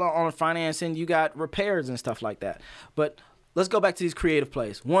 sell on a financing, you got repairs and stuff like that. But let's go back to these creative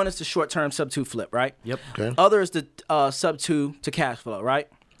plays. One is the short-term sub 2 flip, right? Yep. Okay. Other is the sub 2 to cash flow, right?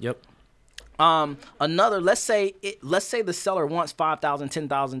 Yep. Another, let's say the seller wants $5,000,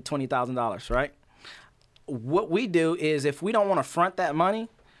 $10,000, $20,000, right? What we do is, if we don't want to front that money,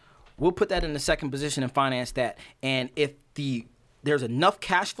 we'll put that in the second position and finance that. And if there's enough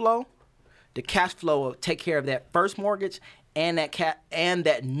cash flow, the cash flow will take care of that first mortgage and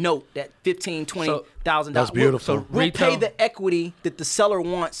that note, that $15,000, $20,000. That's beautiful. So we'll pay the equity that the seller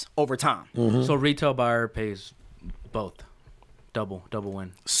wants over time. So retail buyer pays both. Double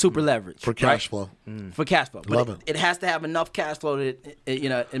win. Super leverage. For cash flow. For cash flow. But Love it. It has to have enough cash flow that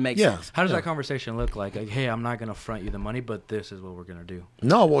it makes sense. How does that conversation look like? Hey, I'm not going to front you the money, but this is what we're going to do.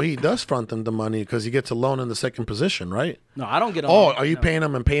 No, well, he does front them the money because he gets a loan in the second position, right? No, I don't get a Oh, loan. are you paying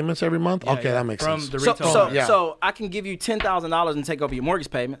them in payments every month? Okay, that makes sense. From the retail buyer. So I can give you $10,000 and take over your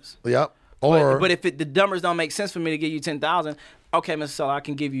mortgage payments. Yep. Or But if the numbers don't make sense for me to give you $10,000, okay, Mr. Seller, I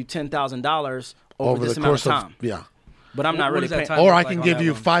can give you $10,000 over this the amount course of time. Yeah. But I'm not What really is that paying. time? Or I Like can on give that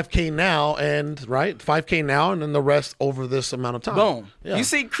you one. $5K now $5K now, and then the rest over this amount of time. Boom. Yeah. You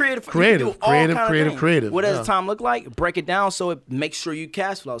see, creative. Creative, you can do all creative, kind of creative, things. creative. What does Yeah. the time look like? Break it down so it makes sure you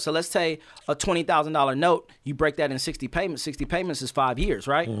cash flow. So let's say a $20,000 note, you break that in 60 payments. 60 payments is 5 years,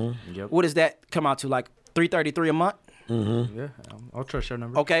 right? Yep. What does that come out to? Like $333 a month? Yeah, I'll trust your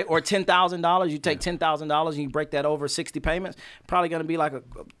number. Okay, or $10,000. You take $10,000 and you break that over 60 payments. Probably going to be like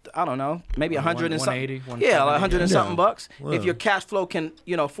I don't know, maybe 100 and something. 180, Yeah, like 100 and Yeah. something bucks. Yeah. If your cash flow can,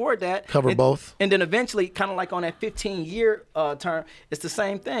 afford that, Cover both. and then eventually, kind of like on that 15-year term, it's the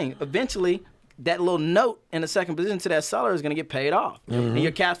same thing. Eventually, that little note in the second position to that seller is going to get paid off, and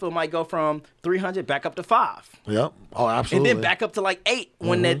your cash flow might go from 300 back up to 5, Yep. Oh, absolutely. and then back up to like 8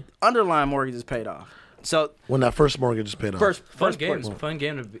 when that underlying mortgage is paid off. So when that first mortgage is paid off. Fun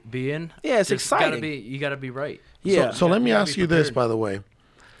game to be in. Yeah, it's Just exciting. You got to be right. yeah. So let me ask you this, by the way.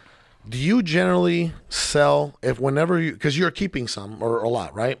 Do you generally sell whenever because you're keeping some or a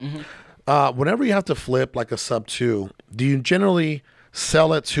lot, right? Whenever you have to flip like a sub 2, do you generally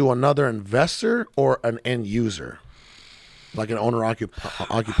sell it to another investor or an end user, like an owner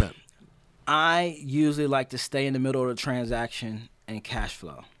occupant? I usually like to stay in the middle of the transaction and cash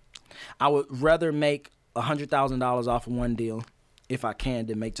flow. I would rather make $100,000 off of one deal if I can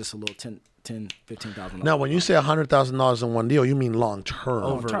than make just a little $15,000. Now, when you say $100,000 in one deal, you mean long term.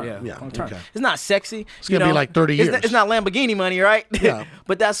 Over, Long-term. yeah. Yeah. Long-term. Okay. It's not sexy. It's gonna be like 30 It's years. it's not Lamborghini money, right? Yeah.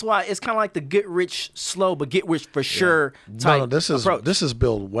 But that's why it's kind of like the get rich slow, but get rich for sure type No, this approach. is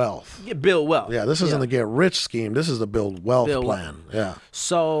build wealth. You build wealth. Yeah, this isn't the get rich scheme. This is the build wealth Build wealth. plan. Yeah.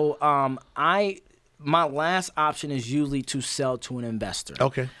 So my last option is usually to sell to an investor.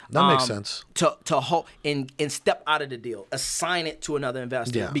 Okay, that makes sense. To hold and step out of the deal, assign it to another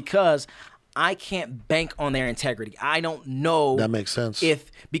investor Yeah. because I can't bank on their integrity. I don't know That makes sense.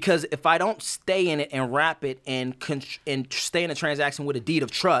 because if I don't stay in it and wrap it and stay in a transaction with a deed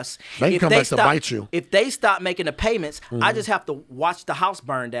of trust, They can if come back to stop, bite you. If they stop making the payments, I just have to watch the house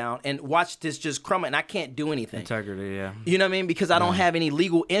burn down and watch this just crumble, and I can't do anything. Integrity, yeah. You know what I mean? Because I don't have any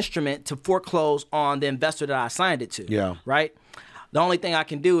legal instrument to foreclose on the investor that I assigned it to. Yeah. Right. The only thing I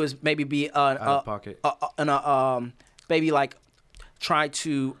can do is maybe be Out of pocket. maybe like try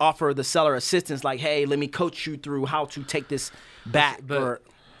to offer the seller assistance, like, hey, let me coach you through how to take this back. But Or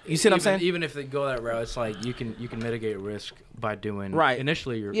you see what I'm saying? Even if they go that route, it's like you can mitigate risk by doing Right.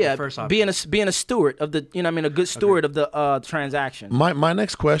 initially your Yeah, first option. being a steward of the, you know what I mean, a good steward of the transaction. My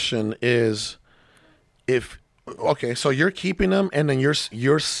next question is, so you're keeping them and then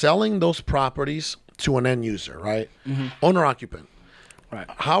you're selling those properties to an end user, right? Owner occupant. Right.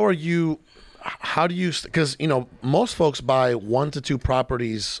 How do you, because most folks buy 1 to 2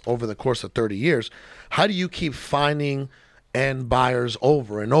 properties over the course of 30 years. How do you keep finding end buyers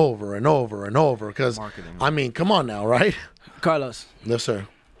over and over and over and over? Because Marketing. I mean, come on now, right? Carlos, Yes, sir.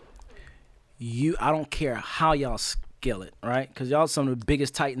 I don't care how y'all scale it, right? Because y'all some of the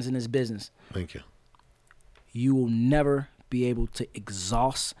biggest titans in this business. Thank you. You will never be able to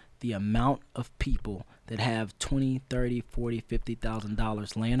exhaust the amount of people that have $20, $30, $40,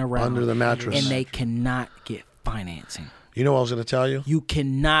 $50,000 laying around Under the mattress. and they cannot get financing. You know what I was going to tell you? You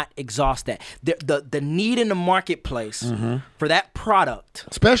cannot exhaust that. The need in the marketplace for that product,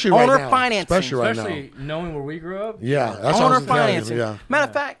 Especially right owner now. financing, Especially knowing where we grew up. Yeah, that's what I owner was gonna tell you, financing. yeah. Matter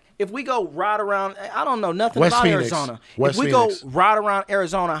of fact, if we go ride around, I don't know nothing West about Phoenix. Arizona. West if we Phoenix. go ride around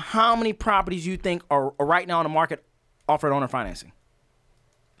Arizona, how many properties you think are right now on the market offered owner financing?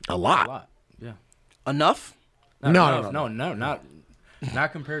 A A lot. lot. Yeah. Enough? No,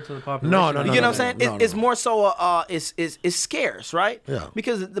 not compared to the population. No, You get what I'm saying? no, It's more so it's scarce, right? Yeah.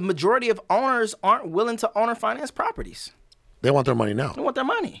 Because the majority of owners aren't willing to owner finance properties. They want their money now. They want their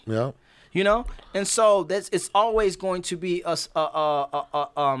money. Yeah. You know, and so it's always going to be a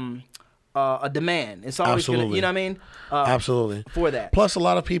demand. It's always going to, Absolutely. you know what I mean? Absolutely. For that. Plus, a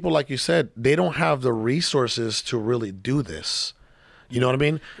lot of people, like you said, they don't have the resources to really do this. You know what I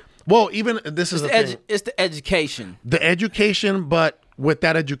mean? Well, even this is the thing. It's the education. The education, but with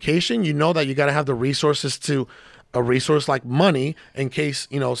that education, you know that you got to have the resources to a resource like money in case,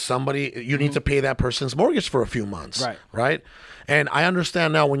 somebody, you need to pay that person's mortgage for a few months. Right. Right. And I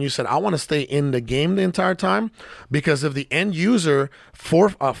understand now when you said, I want to stay in the game the entire time, because if the end user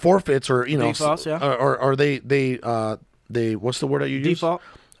forfeits or, Defaults, yeah. or they, what's the word that you use? Default.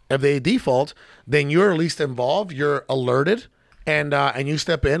 If they default, then you're at least involved, you're alerted, and you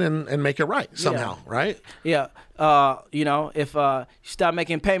step in and make it right somehow, right? Yeah. If you stop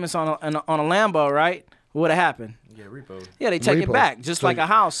making payments on a Lambo, right? What would have happened? Yeah, repo. Yeah, they take Repo. it back, just So like a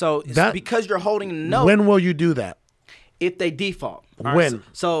house. So it's that- because you're holding the note When will you do that? if they default. All right, When?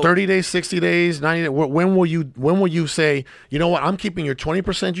 So 30 days, 60 days, 90 days. When will you say, you know what, I'm keeping your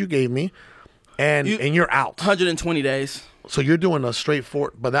 20% you gave me and you're out. 120 days. So you're doing a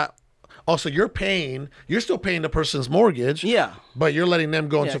straightforward, but that also you're still paying the person's mortgage. Yeah. But you're letting them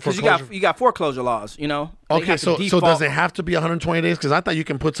go Yeah, into because foreclosure. you got foreclosure laws, They Okay, have to so default. does it have to be 120 days? Because I thought you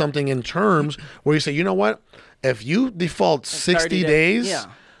can put something in terms where you say, you know what, if you default 60 days, yeah.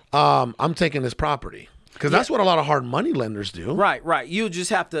 I'm taking this property. Because that's what a lot of hard money lenders do. Right. You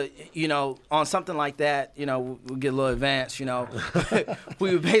just have to, on something like that, we'll get a little advanced,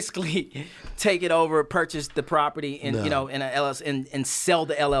 we would basically take it over, purchase the property, and in a LLC, and sell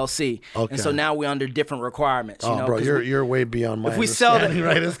the LLC. Okay. And so now we're under different requirements. Oh, bro, 'cause you're way beyond my if we sell the, understanding,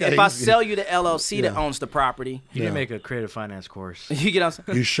 right? This guy- if I sell you the LLC that owns the property, You can make a creative finance course. you get what I'm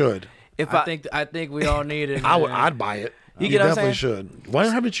saying? You should. If I think we all need it. I'd buy it. You get what I'm definitely saying? should. Why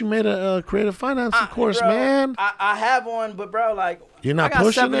haven't you made a creative financing course, bro, man? I have one, but bro, like You're not I got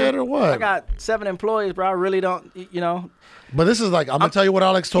pushing it or what? I got 7 employees, bro. I really don't, But this is like, I'm gonna tell you what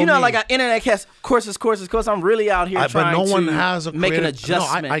Alex told me. like an internet courses. I'm really out here but trying no one to has a make an creative-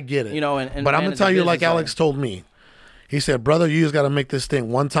 adjustment. No, I get it. And but I'm gonna manage tell a you like business Alex told me. He said, brother, you just got to make this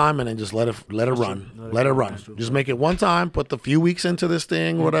thing one time and then just let it run. Let it run. Just make it one time, put the few weeks into this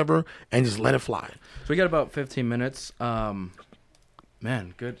thing, whatever, and just let it fly. So we got about 15 minutes.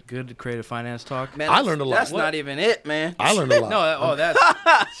 Man, good creative finance talk. Man, I learned a lot. That's not even it, man. I learned a lot. No, that's.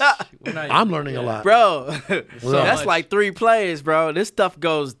 I'm learning a lot. Bro, So that's much. like 3 plays, bro. This stuff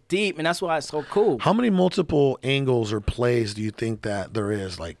goes deep, and that's why it's so cool. How many multiple angles or plays do you think that there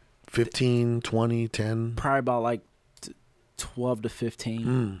is? Like 15, 20, 10? Probably about like 12 to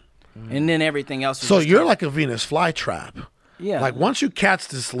 15. And then everything else is So just you're kinda- like a Venus flytrap. yeah. Like once you catch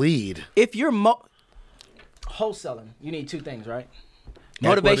this lead, if you're wholesaling, you need 2 things, right?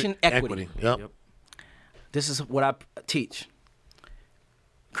 Motivation, equity. Yep. This is what I teach.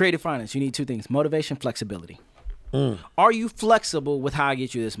 Creative finance, you need 2 things: motivation, flexibility. Are you flexible with how I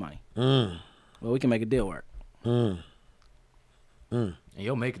get you this money? Well, we can make a deal work. And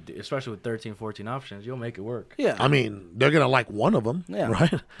you'll make it, especially with 13, 14 options. You'll make it work. Yeah. I mean, they're gonna like one of them, Yeah.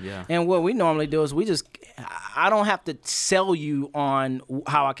 right? Yeah. And what we normally do is I don't have to sell you on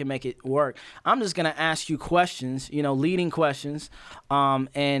how I can make it work. I'm just going to ask you questions, leading questions,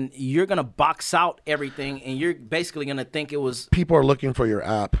 and you're going to box out everything, and you're basically going to think it was People are looking for your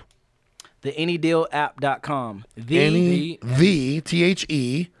app. the anydealapp.com. The THE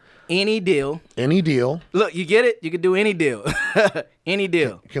Any deal. any deal. Look, you get it? You can do any deal. Any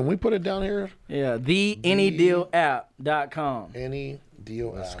deal. Can we put it down here? Yeah, the anydealapp.com. Any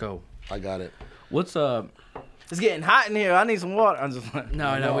deal. Let's app. go. I got it. What's It's getting hot in here. I need some water. I'm just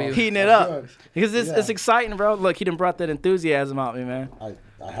No, we heating it I'm up good. because it's Yeah. exciting, bro. Look, he done brought that enthusiasm out me, man.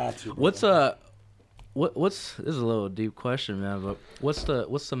 I had to. what's what's this is a little deep question, man, but what's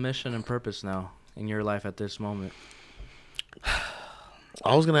the mission and purpose now in your life at this moment?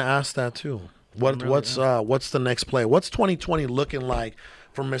 I was gonna ask that too. What's the next play? What's 2020 looking like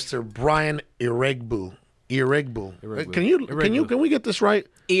for Mr. Brian Irregbu? Irregbu. Can we get this right?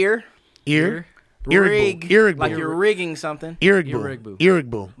 Ear, Rig. like you're rigging something.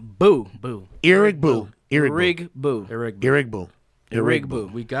 Irregbu. Boo, Boo. Irregbu. rig, boo,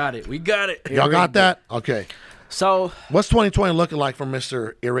 Irregbu. We got it. Y'all got that? Okay. So What's 2020 looking like for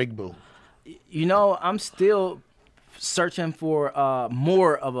Mr. Irregbu? I'm still searching for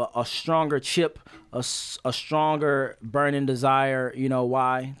more of a stronger chip, a stronger burning desire.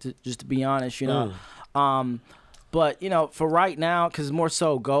 Why? Just to be honest, But for right now, because more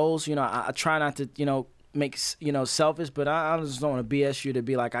so goals. I try not to make selfish, but I just don't want to BS you to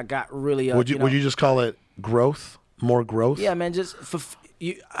be like I got really. Would you just call it growth? More growth? Yeah, man. Just for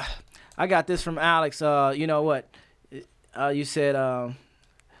you, I got this from Alex. You know what? You said.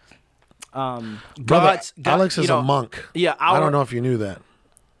 Brother, Alex is a monk. Yeah, I don't know if you knew that.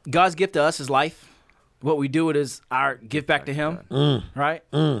 God's gift to us is life. What we do with is our gift back to Him, right?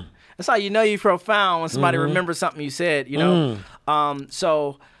 That's how you know you're profound when somebody remembers something you said.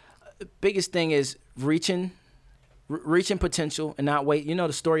 So biggest thing is reaching potential and not wait. You know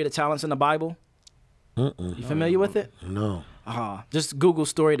the story of the talents in the Bible. You familiar with it? No. Just Google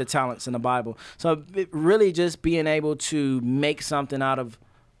story of the talents in the Bible. So really just being able to make something out of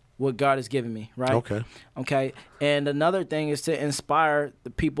what God has given me, right? Okay. And another thing is to inspire the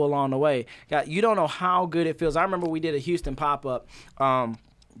people along the way. God, you don't know how good it feels. I remember we did a Houston pop-up.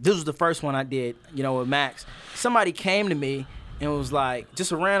 This was the first one I did, with Max. Somebody came to me and was like,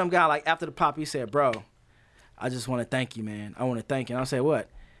 just a random guy, like after the pop, he said, bro, I just want to thank you, man. I want to thank you. And I said, what?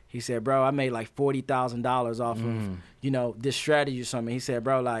 He said, bro, I made like $40,000 off of, this strategy or something. He said,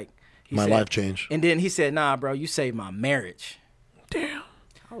 bro, like. My life changed. And then he said, nah, bro, you saved my marriage. Damn.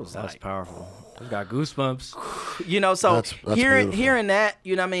 That's powerful. I got goosebumps. So That's hearing that,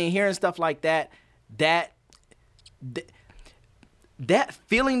 hearing stuff like that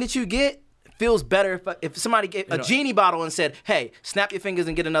feeling that you get feels better if somebody gave a genie bottle and said, hey, snap your fingers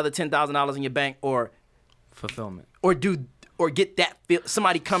and get another $10,000 in your bank or fulfillment. Or get that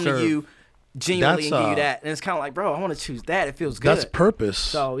somebody come to you genuinely and give you that. And it's kind of like, bro, I want to choose that. It feels good. That's purpose.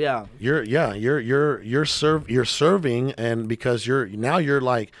 So yeah. You're serving, and because you're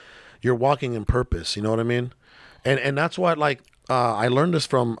walking in purpose. You know what I mean? And that's what I learned this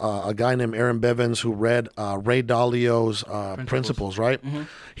from a guy named Aaron Bevins who read Ray Dalio's Principles, right? Mm-hmm.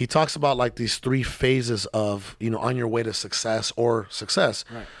 He talks about these 3 phases of on your way to success or success.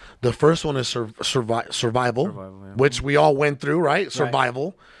 Right. The first one is survival, which we all went through, right?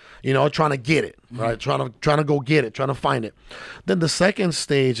 Survival. Trying to get it, right? Trying to go get it, trying to find it. Then the second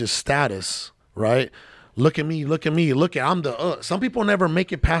stage is status, right? Look at me. I'm the. Some people never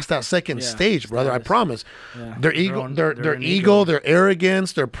make it past that second stage, brother. Status. I promise. Yeah. Their ego, their ego, their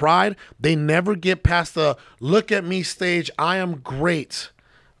arrogance, their pride. They never get past the look at me stage. I am great.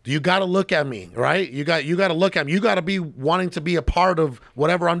 You got to look at me, right? You got to look at me. You got to be wanting to be a part of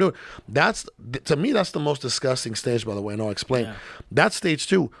whatever I'm doing. To me, that's the most disgusting stage, by the way, and I'll explain. Yeah. That's stage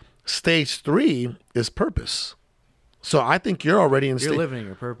 2. Stage 3 is purpose. So I think you're already in. You're living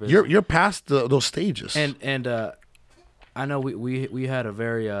your purpose. You're past those stages. And I know we had a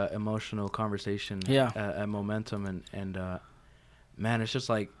very emotional conversation. Yeah. At Momentum, and man, it's just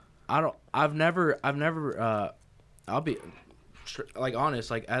like I've never I'll be like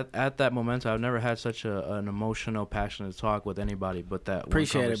honest, like at that Momentum, I've never had such an emotional, passionate talk with anybody but that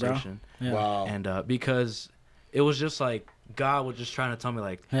Appreciate one it, bro. conversation. Yeah. Wow. And because it was just like God was just trying to tell me,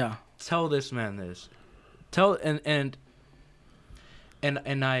 like, Yeah. tell this man this,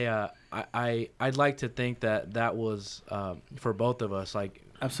 and I'd like to think that was for both of us, like,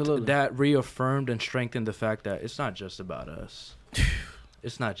 Absolutely. that reaffirmed and strengthened the fact that it's not just about us.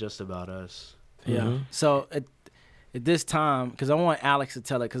 It's not just about us. Yeah. Mhm. So at this time, because I want Alex to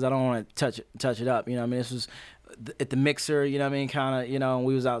tell it, because I don't want to touch it up. You know what I mean? This was at the mixer, you know what I mean? Kind of, you know,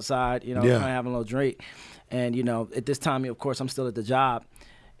 we was outside, you know, Yeah. kind of having a little drink. And, you know, at this time, of course, I'm still at the job.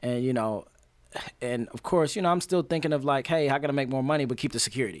 And, you know, and of course, you know, I'm still thinking of like, hey, how can I make more money but keep the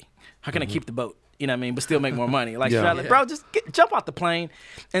security? How can I keep the boat? You know what I mean? But still make more money. Like, Yeah. like, bro, just jump out the plane.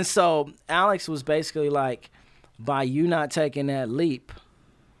 And so Alex was basically like, by you not taking that leap,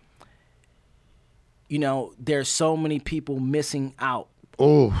 you know, there's so many people missing out.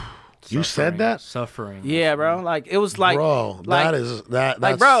 Oh, you said that? Suffering. Yeah, bro. Like, it was like, Bro, like, that's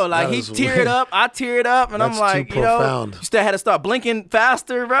like, bro, like, that he is teared up, I teared up, and I'm That's like, too you know, profound. you still had to start blinking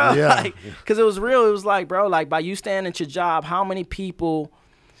faster, bro. Yeah. Like, because it was real. It was like, bro, like, by you staying at your job, how many people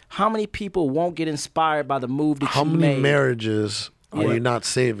won't get inspired by the move that How you many made? marriages are Yeah. you not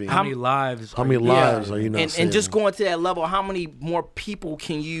saving? How many lives? How many lives are you not saving? And just going to that level, how many more people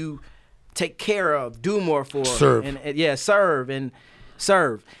can you take care of, do more for, Serve. and serve and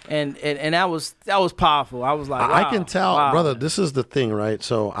that was powerful. I was like, I wow, can tell, wow. brother, this is the thing, right?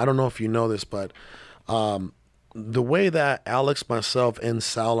 So I don't know if you know this, but the way that Alex, myself, and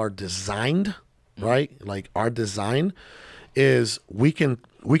Sal are designed, right? Like our design is we can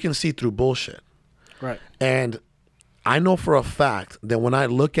see through bullshit. Right. And I know for a fact that when I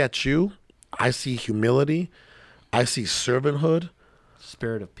look at you, I see humility, I see servanthood,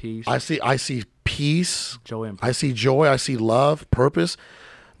 Spirit of peace. I see peace, Joy and I see joy, I see love, purpose.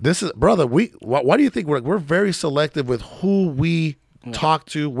 This is, brother, why do you think we're very selective with who we talk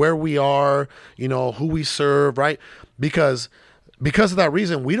to, where we are, you know, who we serve, right? Because of that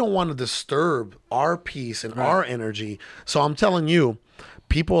reason, we don't want to disturb our peace and our energy. So I'm telling you,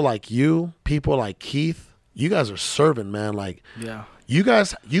 people like you, people like Keith, you guys are serving, man. Like, Yeah. you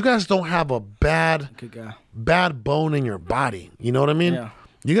guys don't have a Good guy. bad bone in your body. You know what I mean? Yeah.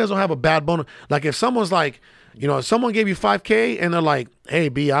 You guys don't have a bad bone. Like if someone's like, you know, if someone gave you $5,000 and they're like, "Hey,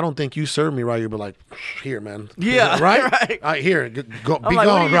 B, I don't think you served me right," you'd be like, "Here, man." Yeah, right. right. Here, go, I'm be like,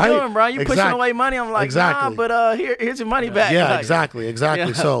 gone. what are you right? doing, bro? You pushing away money? I'm like, Exactly. nah, but here's your money back. Yeah, Like, exactly.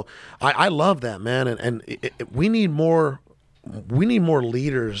 Yeah. So I love that, man, and we need more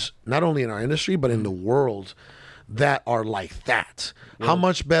leaders, not only in our industry but in the world, that are like that. How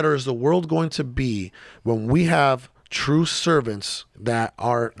much better is the world going to be when we have true servants that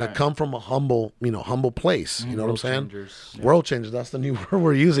come from a humble place? You know what I'm saying? changers. World changers. That's the new word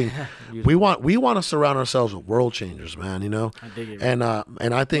we're using. we want to surround ourselves with world changers, man. You know, I dig it, and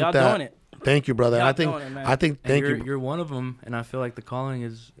I think Y'all that. doing it. Thank you, brother. Y'all I think doing it, man. And thank you're, you. You're one of them, and I feel like the calling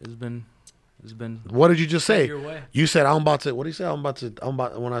has been. What did you just say? your way. You said I'm about to. What do you say? I'm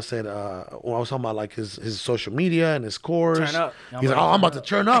about when I said when I was talking about like his social media and his course. Turn up. He's like, I'm about to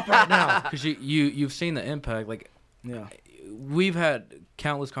turn up right now. Because you've seen the impact. Like, Yeah. we've had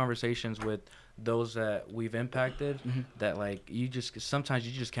countless conversations with those that we've impacted. Mm-hmm. That like sometimes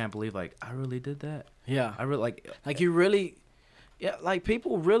you just can't believe, like, I really did that. Yeah. I really Like you really, yeah, like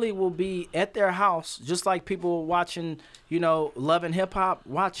people really will be at their house, just like people watching, you know, loving hip hop,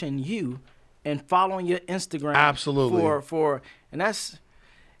 watching you, and following your Instagram. Absolutely. And that's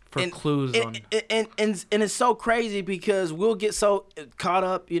for clues on. and it's so crazy because we'll get so caught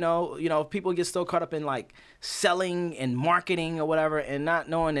up, you know, people get so caught up in like selling and marketing or whatever, and not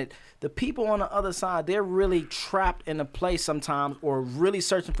knowing that the people on the other side, they're really trapped in a place sometimes, or really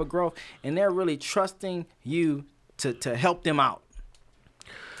searching for growth, and they're really trusting you to help them out.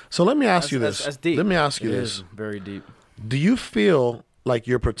 So let me ask you That's- this. that's deep. Let me ask you It this. is very deep. Do you feel like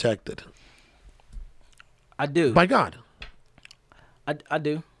you're protected I do. by God? I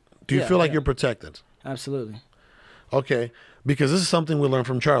do. Do you Yeah, feel like yeah. you're protected? Absolutely. Okay, because this is something we learned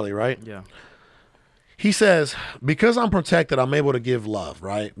from Charlie, right? Yeah. He says, because I'm protected, I'm able to give love,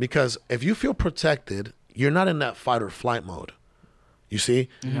 right? Because if you feel protected, you're not in that fight or flight mode. You see?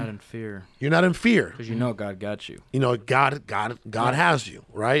 You're not in fear You're not in fear. because you know God got you. You know, God has you,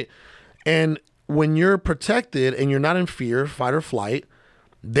 right? And when you're protected and you're not in fear, fight or flight,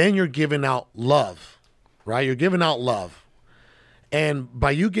 then you're giving out love. right? You're giving out love. And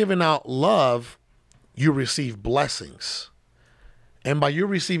by you giving out love, you receive blessings. And by you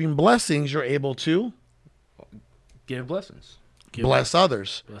receiving blessings, you're able to Give blessings. bless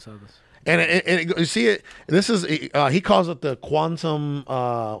others. Bless others. And you see it. This is he calls it the quantum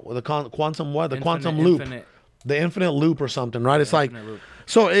quantum what? The quantum loop. The infinite loop or something, right? It's like loop.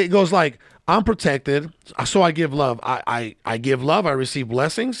 so it goes like I'm protected, so I give love. I give love, I receive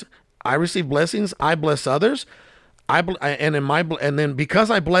blessings. I receive blessings, I bless others. And then because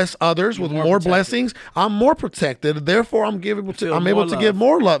I bless others with more blessings, I'm more protected. Therefore, I'm able to give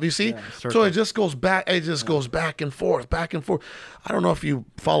more love. You see, so it just goes back. It just goes back and forth, back and forth. I don't know if you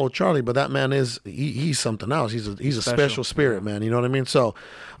follow Charlie, but that man he's something else. He's a special spirit, man. You know what I mean? So,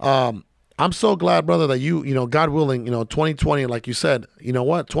 I'm so glad, brother, that you know, God willing, 2020, like you said, you know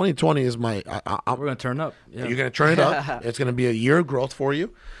what, 2020 is my. We're gonna turn up. Yeah. You're gonna turn it up. It's gonna be a year of growth for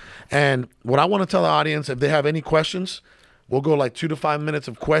you. And what I want to tell the audience, if they have any questions, we'll go like 2 to 5 minutes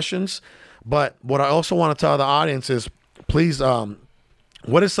of questions. But what I also want to tell the audience is, please,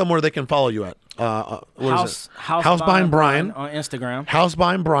 what is somewhere they can follow you at? House Buying Brian on Instagram. House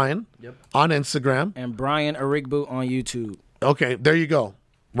Buying Brian on Instagram. And Brian Arigbu on YouTube. Okay, there you go,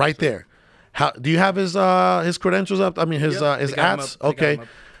 right there. Do you have his credentials up? I mean, his ads. Okay.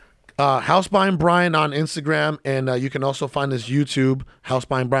 House Buying Brian on Instagram, and you can also find his YouTube, House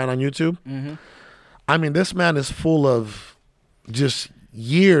Buying Brian on YouTube. Mm-hmm. I mean, this man is full of just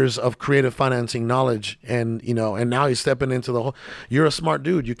years of creative financing knowledge, and now he's stepping into the whole. You're a smart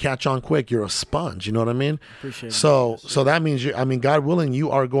dude. You catch on quick. You're a sponge. You know what I mean? Appreciate it. So that means God willing, you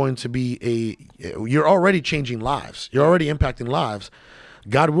are going to be you're already changing lives. You're already impacting lives.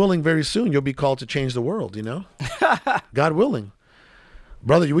 God willing, very soon you'll be called to change the world. God willing.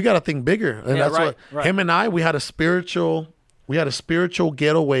 Brother, we got to think bigger, and that's what him and I. We had a spiritual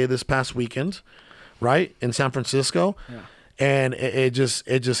getaway this past weekend, right, in San Francisco, and it just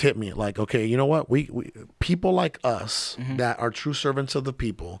hit me like, okay, you know what? We people like us that are true servants of the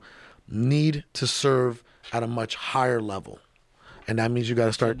people need to serve at a much higher level, and that means you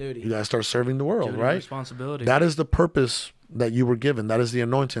got to start serving the world, right? Responsibility. That is the purpose that you were given. That is the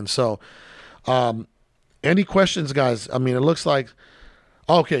anointing. So, any questions, guys? I mean, it looks like.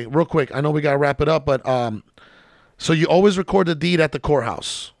 Okay, real quick. I know we gotta wrap it up, but so you always record the deed at the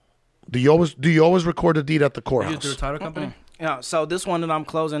courthouse. Do you always record the deed at the courthouse? You through a title company? Yeah. So this one that I'm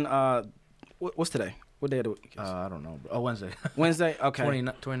closing. What's today? What day of the week? I don't know. Oh, Wednesday. Wednesday. Okay.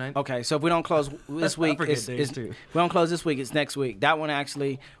 29th. Okay. So if we don't close this week, if we don't close this week, it's next week. That one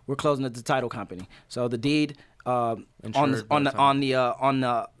actually, we're closing at the title company. So the deed on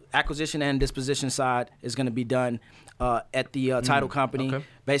the acquisition and disposition side is going to be done at the title company. Okay.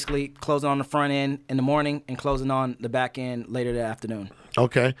 Basically closing on the front end in the morning and closing on the back end later that afternoon.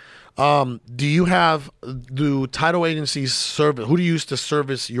 Okay. Do title agencies service? Who do you use to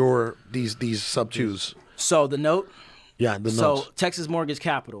service these sub-2s? So the note. Yeah, the notes. So Texas Mortgage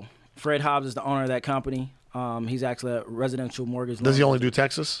Capital. Fred Hobbs is the owner of that company. He's actually a residential mortgage. Does he only do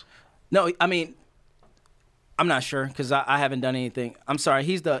Texas? No, I mean, I'm not sure because I haven't done anything. I'm sorry.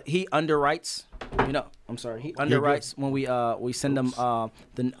 He underwrites. He underwrites when we send them all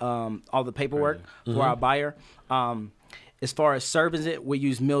the paperwork for our buyer. As far as serving it, we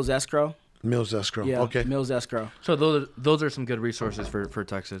use Mills Escrow. Mills Escrow. Yeah, okay. Mills Escrow. So those are some good resources for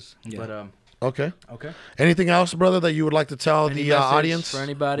Texas. Yeah. But okay. Anything else, brother, that you would like to tell the audience? For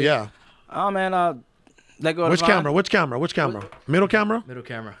anybody? Yeah. Oh man, let go. Which camera? Middle camera? Middle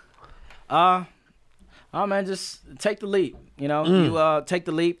camera. Oh man, just take the leap. You take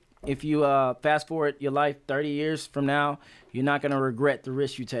the leap. If you fast forward your life 30 years from now, you're not gonna regret the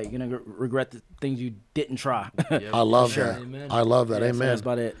risks you take. You're gonna regret the things you didn't try. Yep. I love that. Amen. I love that. Amen. So that's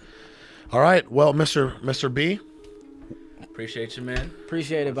about it. All right. Well, Mr. B. Appreciate you, man.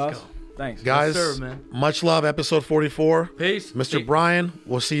 Appreciate it, boss. Thanks. Guys, yes, sir, man. Much love. Episode 44. Peace. Mr. Brian,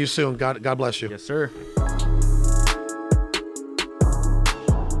 we'll see you soon. God bless you. Yes, sir.